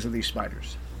bodies of these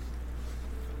spiders.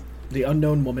 The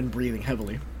unknown woman breathing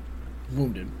heavily,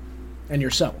 wounded, and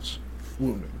yourselves,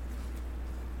 wounded.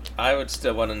 I would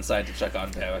still run inside to check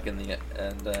on Derek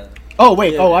Oh,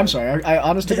 wait. Oh, I'm sorry. I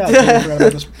honest to God, I forgot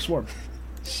about this swarm.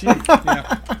 Shit.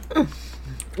 Yeah.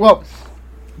 Well,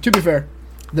 to be fair,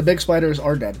 the big spiders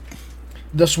are dead.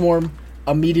 The swarm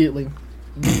immediately,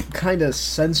 kind of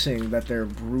sensing that their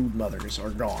brood mothers are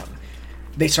gone,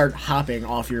 they start hopping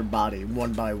off your body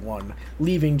one by one,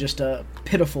 leaving just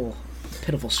pitiful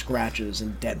scratches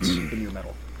and dents in your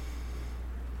metal.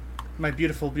 My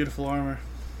beautiful, beautiful armor.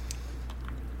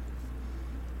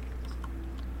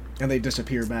 And they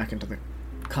disappear back into the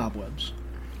cobwebs.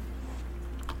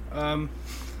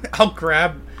 I'll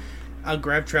grab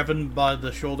Trevin by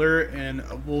the shoulder, and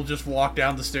we'll just walk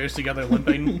down the stairs together,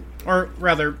 limping. Or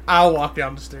rather, I'll walk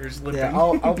down the stairs limping. Yeah,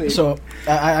 I'll be. So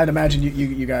I'd imagine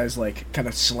you guys like kind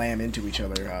of slam into each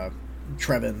other.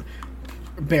 Trevin,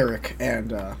 Barrick,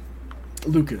 and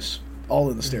Lucas, all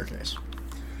in the staircase.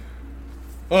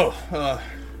 Oh,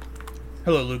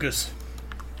 hello, Lucas.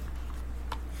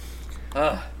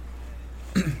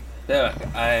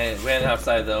 Derek, I ran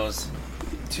outside those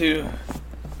 2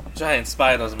 giant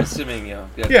spiders. I'm assuming you're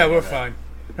good. Yeah, we're fine.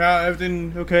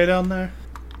 Everything okay down there?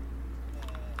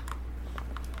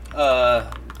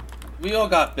 We all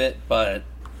got bit, but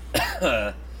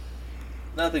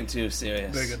nothing too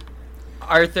serious. Very good.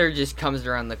 Arthur just comes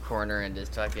around the corner and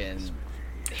just fucking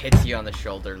hits you on the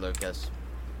shoulder, Lucas.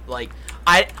 Like,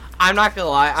 I'm not gonna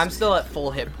lie, I'm still at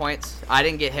full hit points. I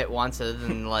didn't get hit once other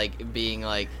than, like, being,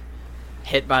 like,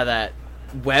 hit by that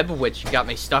web, which got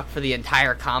me stuck for the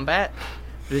entire combat.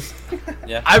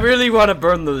 Yeah. I really want to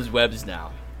burn those webs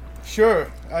now.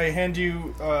 Sure. I hand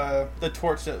you the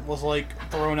torch that was,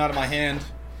 like, thrown out of my hand.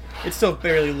 It's still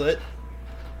barely lit.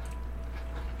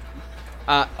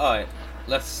 Alright,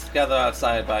 let's gather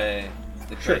outside by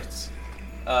the crates.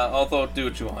 Although, do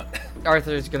what you want.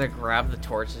 Arthur's gonna grab the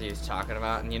torch that he was talking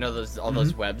about, and you know all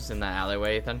those webs in that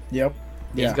alleyway, Ethan? Yep.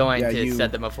 He's going to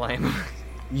set them aflame.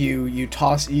 You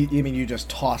just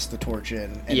toss the torch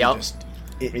in, and Yep.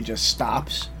 it just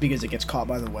stops because it gets caught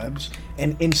by the webs,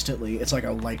 and instantly it's like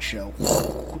a light show.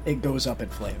 It goes up in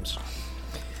flames.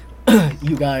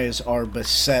 You guys are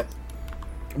beset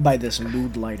by this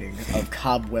mood lighting of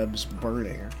cobwebs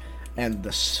burning, and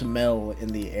the smell in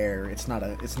the air. It's not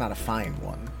a fine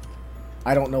one.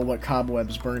 I don't know what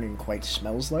cobwebs burning quite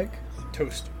smells like,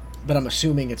 Toast. but I'm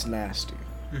assuming it's nasty.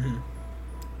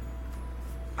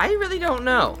 I really don't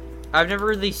know. I've never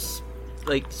really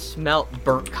smelt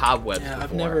burnt cobwebs Yeah, before.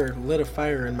 I've never lit a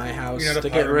fire in my house You're not a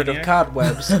to get rid of pyromaniac?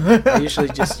 cobwebs. I usually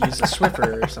just use a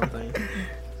Swiffer or something.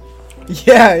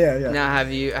 Yeah. Now,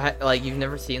 have you you've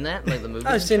never seen that, like the movie?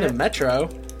 I've seen a Metro.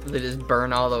 They just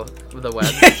burn all the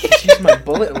webs. Just use my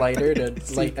bullet lighter to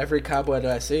light every cobweb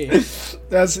I see.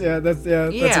 That's exactly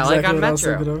like on what I was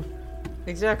Metro. thinking of.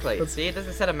 Exactly. See, it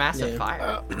doesn't set a massive Yeah.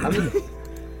 fire. I mean,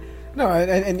 No,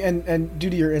 and due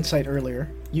to your insight earlier,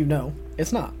 you know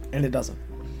it's not, and it doesn't.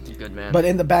 Good man. But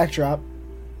in the backdrop,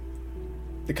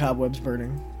 the cobwebs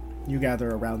burning, you gather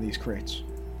around these crates.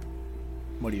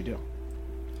 What do you do?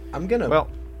 I'm gonna. Well,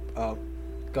 Oh,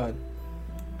 go ahead.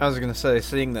 I was gonna say,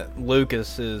 seeing that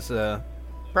Lucas is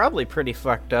probably pretty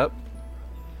fucked up.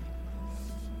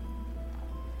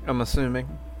 I'm assuming.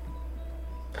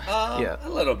 Yeah. A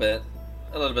little bit.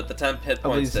 The temp hit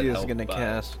points did Alicia's help, gonna but-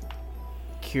 cast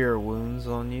Cure Wounds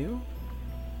on you.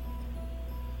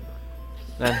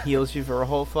 That heals you for a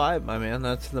whole 5, my man.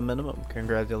 That's the minimum.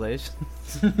 Congratulations.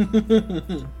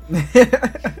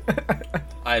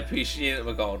 I appreciate it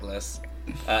regardless.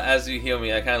 As you heal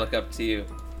me, I kind of look up to you.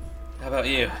 How about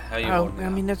you? How you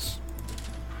holding up? it's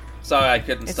Sorry, I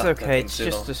couldn't it's stop okay. thinking It's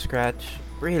sooner. just a scratch.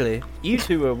 Really, you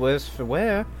two are worse for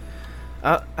wear.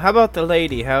 How about the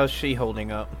lady? How's she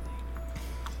holding up?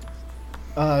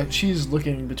 She's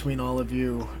looking between all of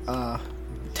you,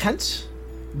 tense,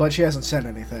 but she hasn't said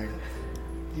anything.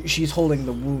 She's holding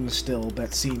the wound still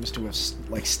that seems to have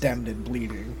stemmed and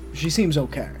bleeding. She seems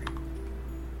okay.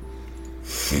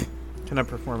 Can I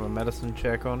perform a medicine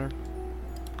check on her?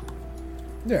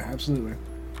 Yeah, absolutely.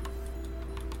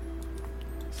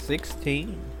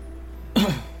 16.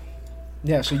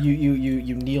 Yeah, so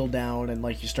you kneel down and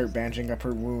you start bandaging up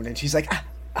her wound, and she's like,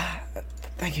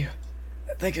 thank you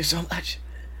so much.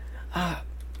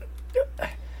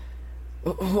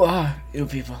 Who are you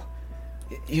people?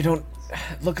 You don't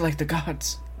look like the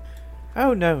gods.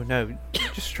 Oh no,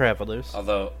 just travelers.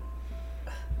 Although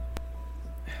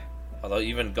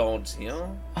even gods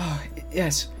heal? Oh,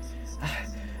 yes.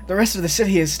 The rest of the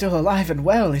city is still alive and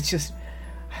well. It's just,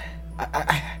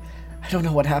 I don't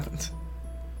know what happened.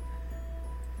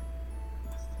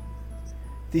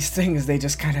 These things, they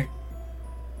just kind of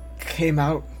came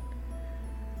out,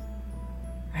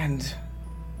 and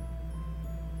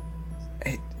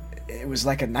it was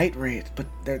like a night raid, but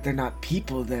they're not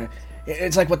people.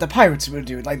 It's like what the pirates would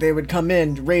do. Like, they would come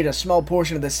in, raid a small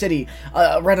portion of the city,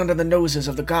 right under the noses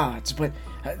of the gods. But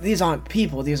these aren't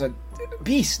people, these are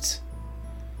beasts.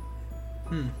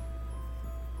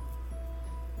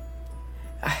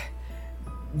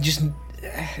 Just,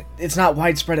 it's not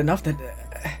widespread enough that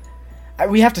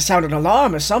we have to sound an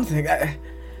alarm or something.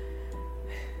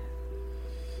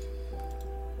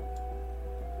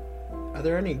 Are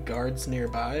there any guards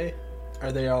nearby?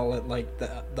 Are they all at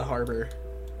the harbor?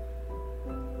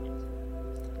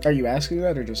 Are you asking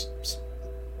that, or just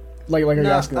are you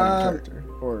No, asking that in character,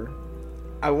 or?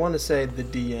 I want to say the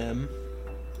DM.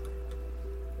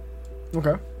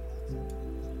 Okay.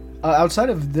 Outside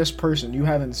of this person, you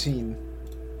haven't seen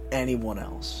anyone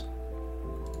else.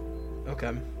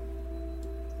 Okay.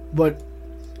 But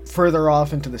further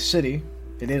off into the city,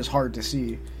 it is hard to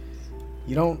see.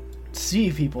 You don't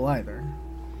see people either.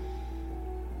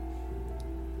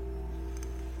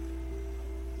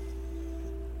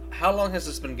 How long has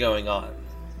this been going on?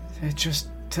 It's just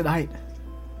tonight.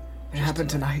 It happened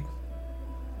tonight.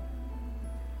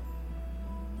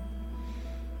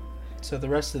 So the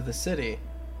rest of the city,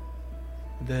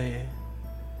 they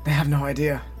have no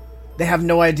idea. They have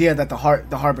no idea that the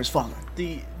harbor's fallen.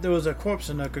 There was a corpse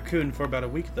in a cocoon for about a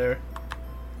week there.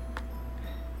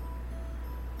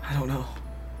 I don't know.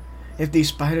 If these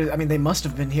spiders, they must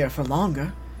have been here for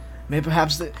longer. Maybe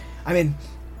perhaps they've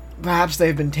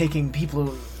been taking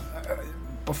people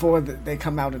before they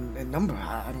come out in number.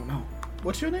 I don't know.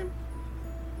 What's your name?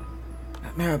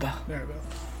 Maribel.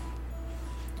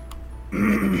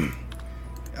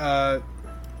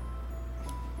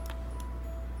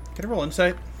 Can I roll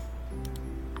insight?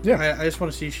 Yeah. I just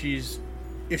want to see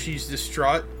if she's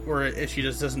distraught or if she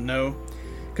just doesn't know.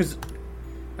 Because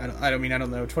I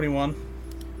don't know. 21.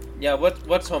 Yeah,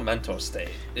 what's her mental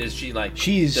state? Is she like...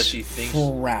 She's does she think...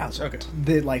 frazzled.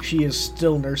 Okay. Like, she is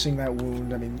still nursing that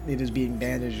wound. I mean, it is being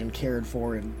bandaged and cared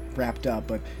for and wrapped up,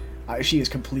 but she is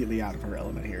completely out of her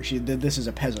element here. This is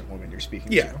a peasant woman you're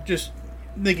speaking Yeah, to. just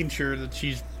making sure that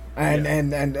she's...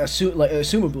 And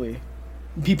assumably,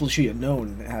 people she had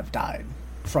known have died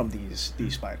from these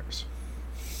spiders.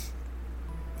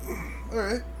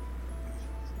 Alright.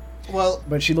 Well...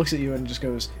 But she looks at you and just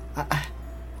goes,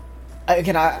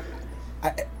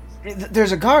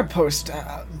 there's a guard post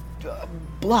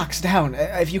blocks down.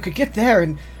 If you could get there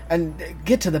and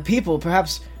get to the people,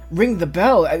 perhaps ring the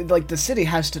bell. Like, the city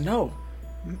has to know.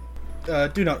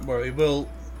 do not worry. We'll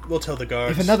tell the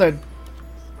guards.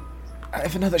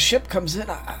 If another ship comes in,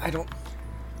 I don't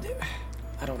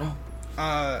know.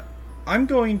 I'm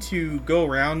going to go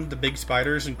around the big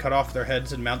spiders and cut off their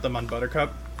heads and mount them on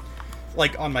Buttercup,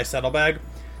 like on my saddlebag,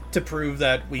 to prove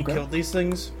that we killed these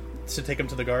things, to take them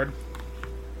to the guard.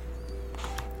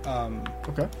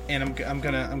 Okay. And I'm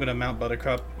gonna mount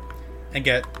Buttercup and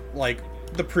get like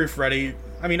the proof ready.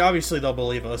 I mean, obviously they'll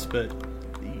believe us, but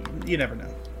you never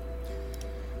know.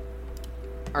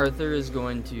 Arthur is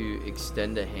going to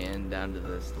extend a hand down to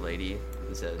this lady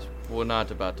and says, "We're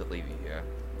not about to leave you here.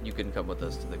 You can come with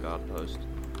us to the guard post."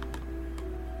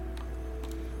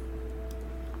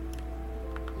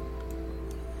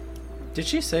 Did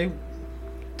she say?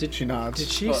 She nods. Did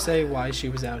she say why she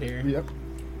was out here? Yep.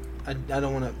 I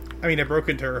don't want to. I mean, I broke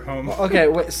into her home. Okay,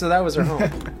 wait, so that was her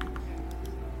home.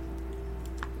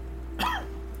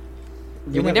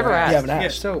 We never asked. You haven't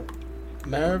asked. So,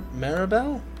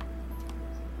 Maribel?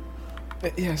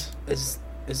 Yes. Is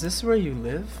this where you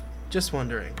live? Just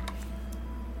wondering.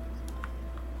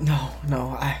 No.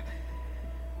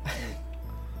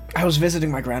 I was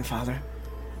visiting my grandfather,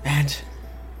 and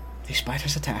these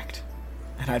spiders attacked,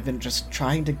 and I've been just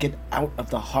trying to get out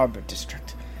of the harbor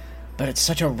district. But it's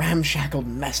such a ramshackled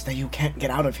mess that you can't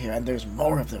get out of here, and there's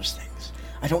more of those things.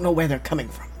 I don't know where they're coming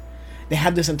from. They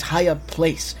have this entire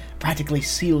place practically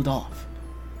sealed off.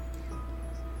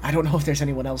 I don't know if there's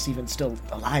anyone else even still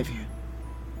alive here.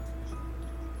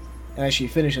 And as she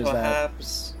finishes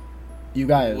Perhaps that, you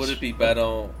guys... would it be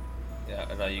better...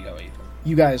 Yeah, no, you go.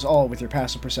 You guys all, with your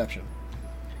passive perception,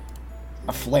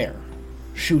 a flare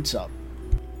shoots up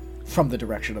from the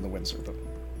direction of the wind serpent.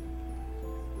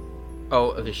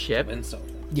 Oh, the ship? And so,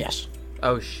 Yes.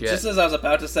 Oh shit! just as I was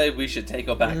about to say, we should take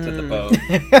her back to the boat.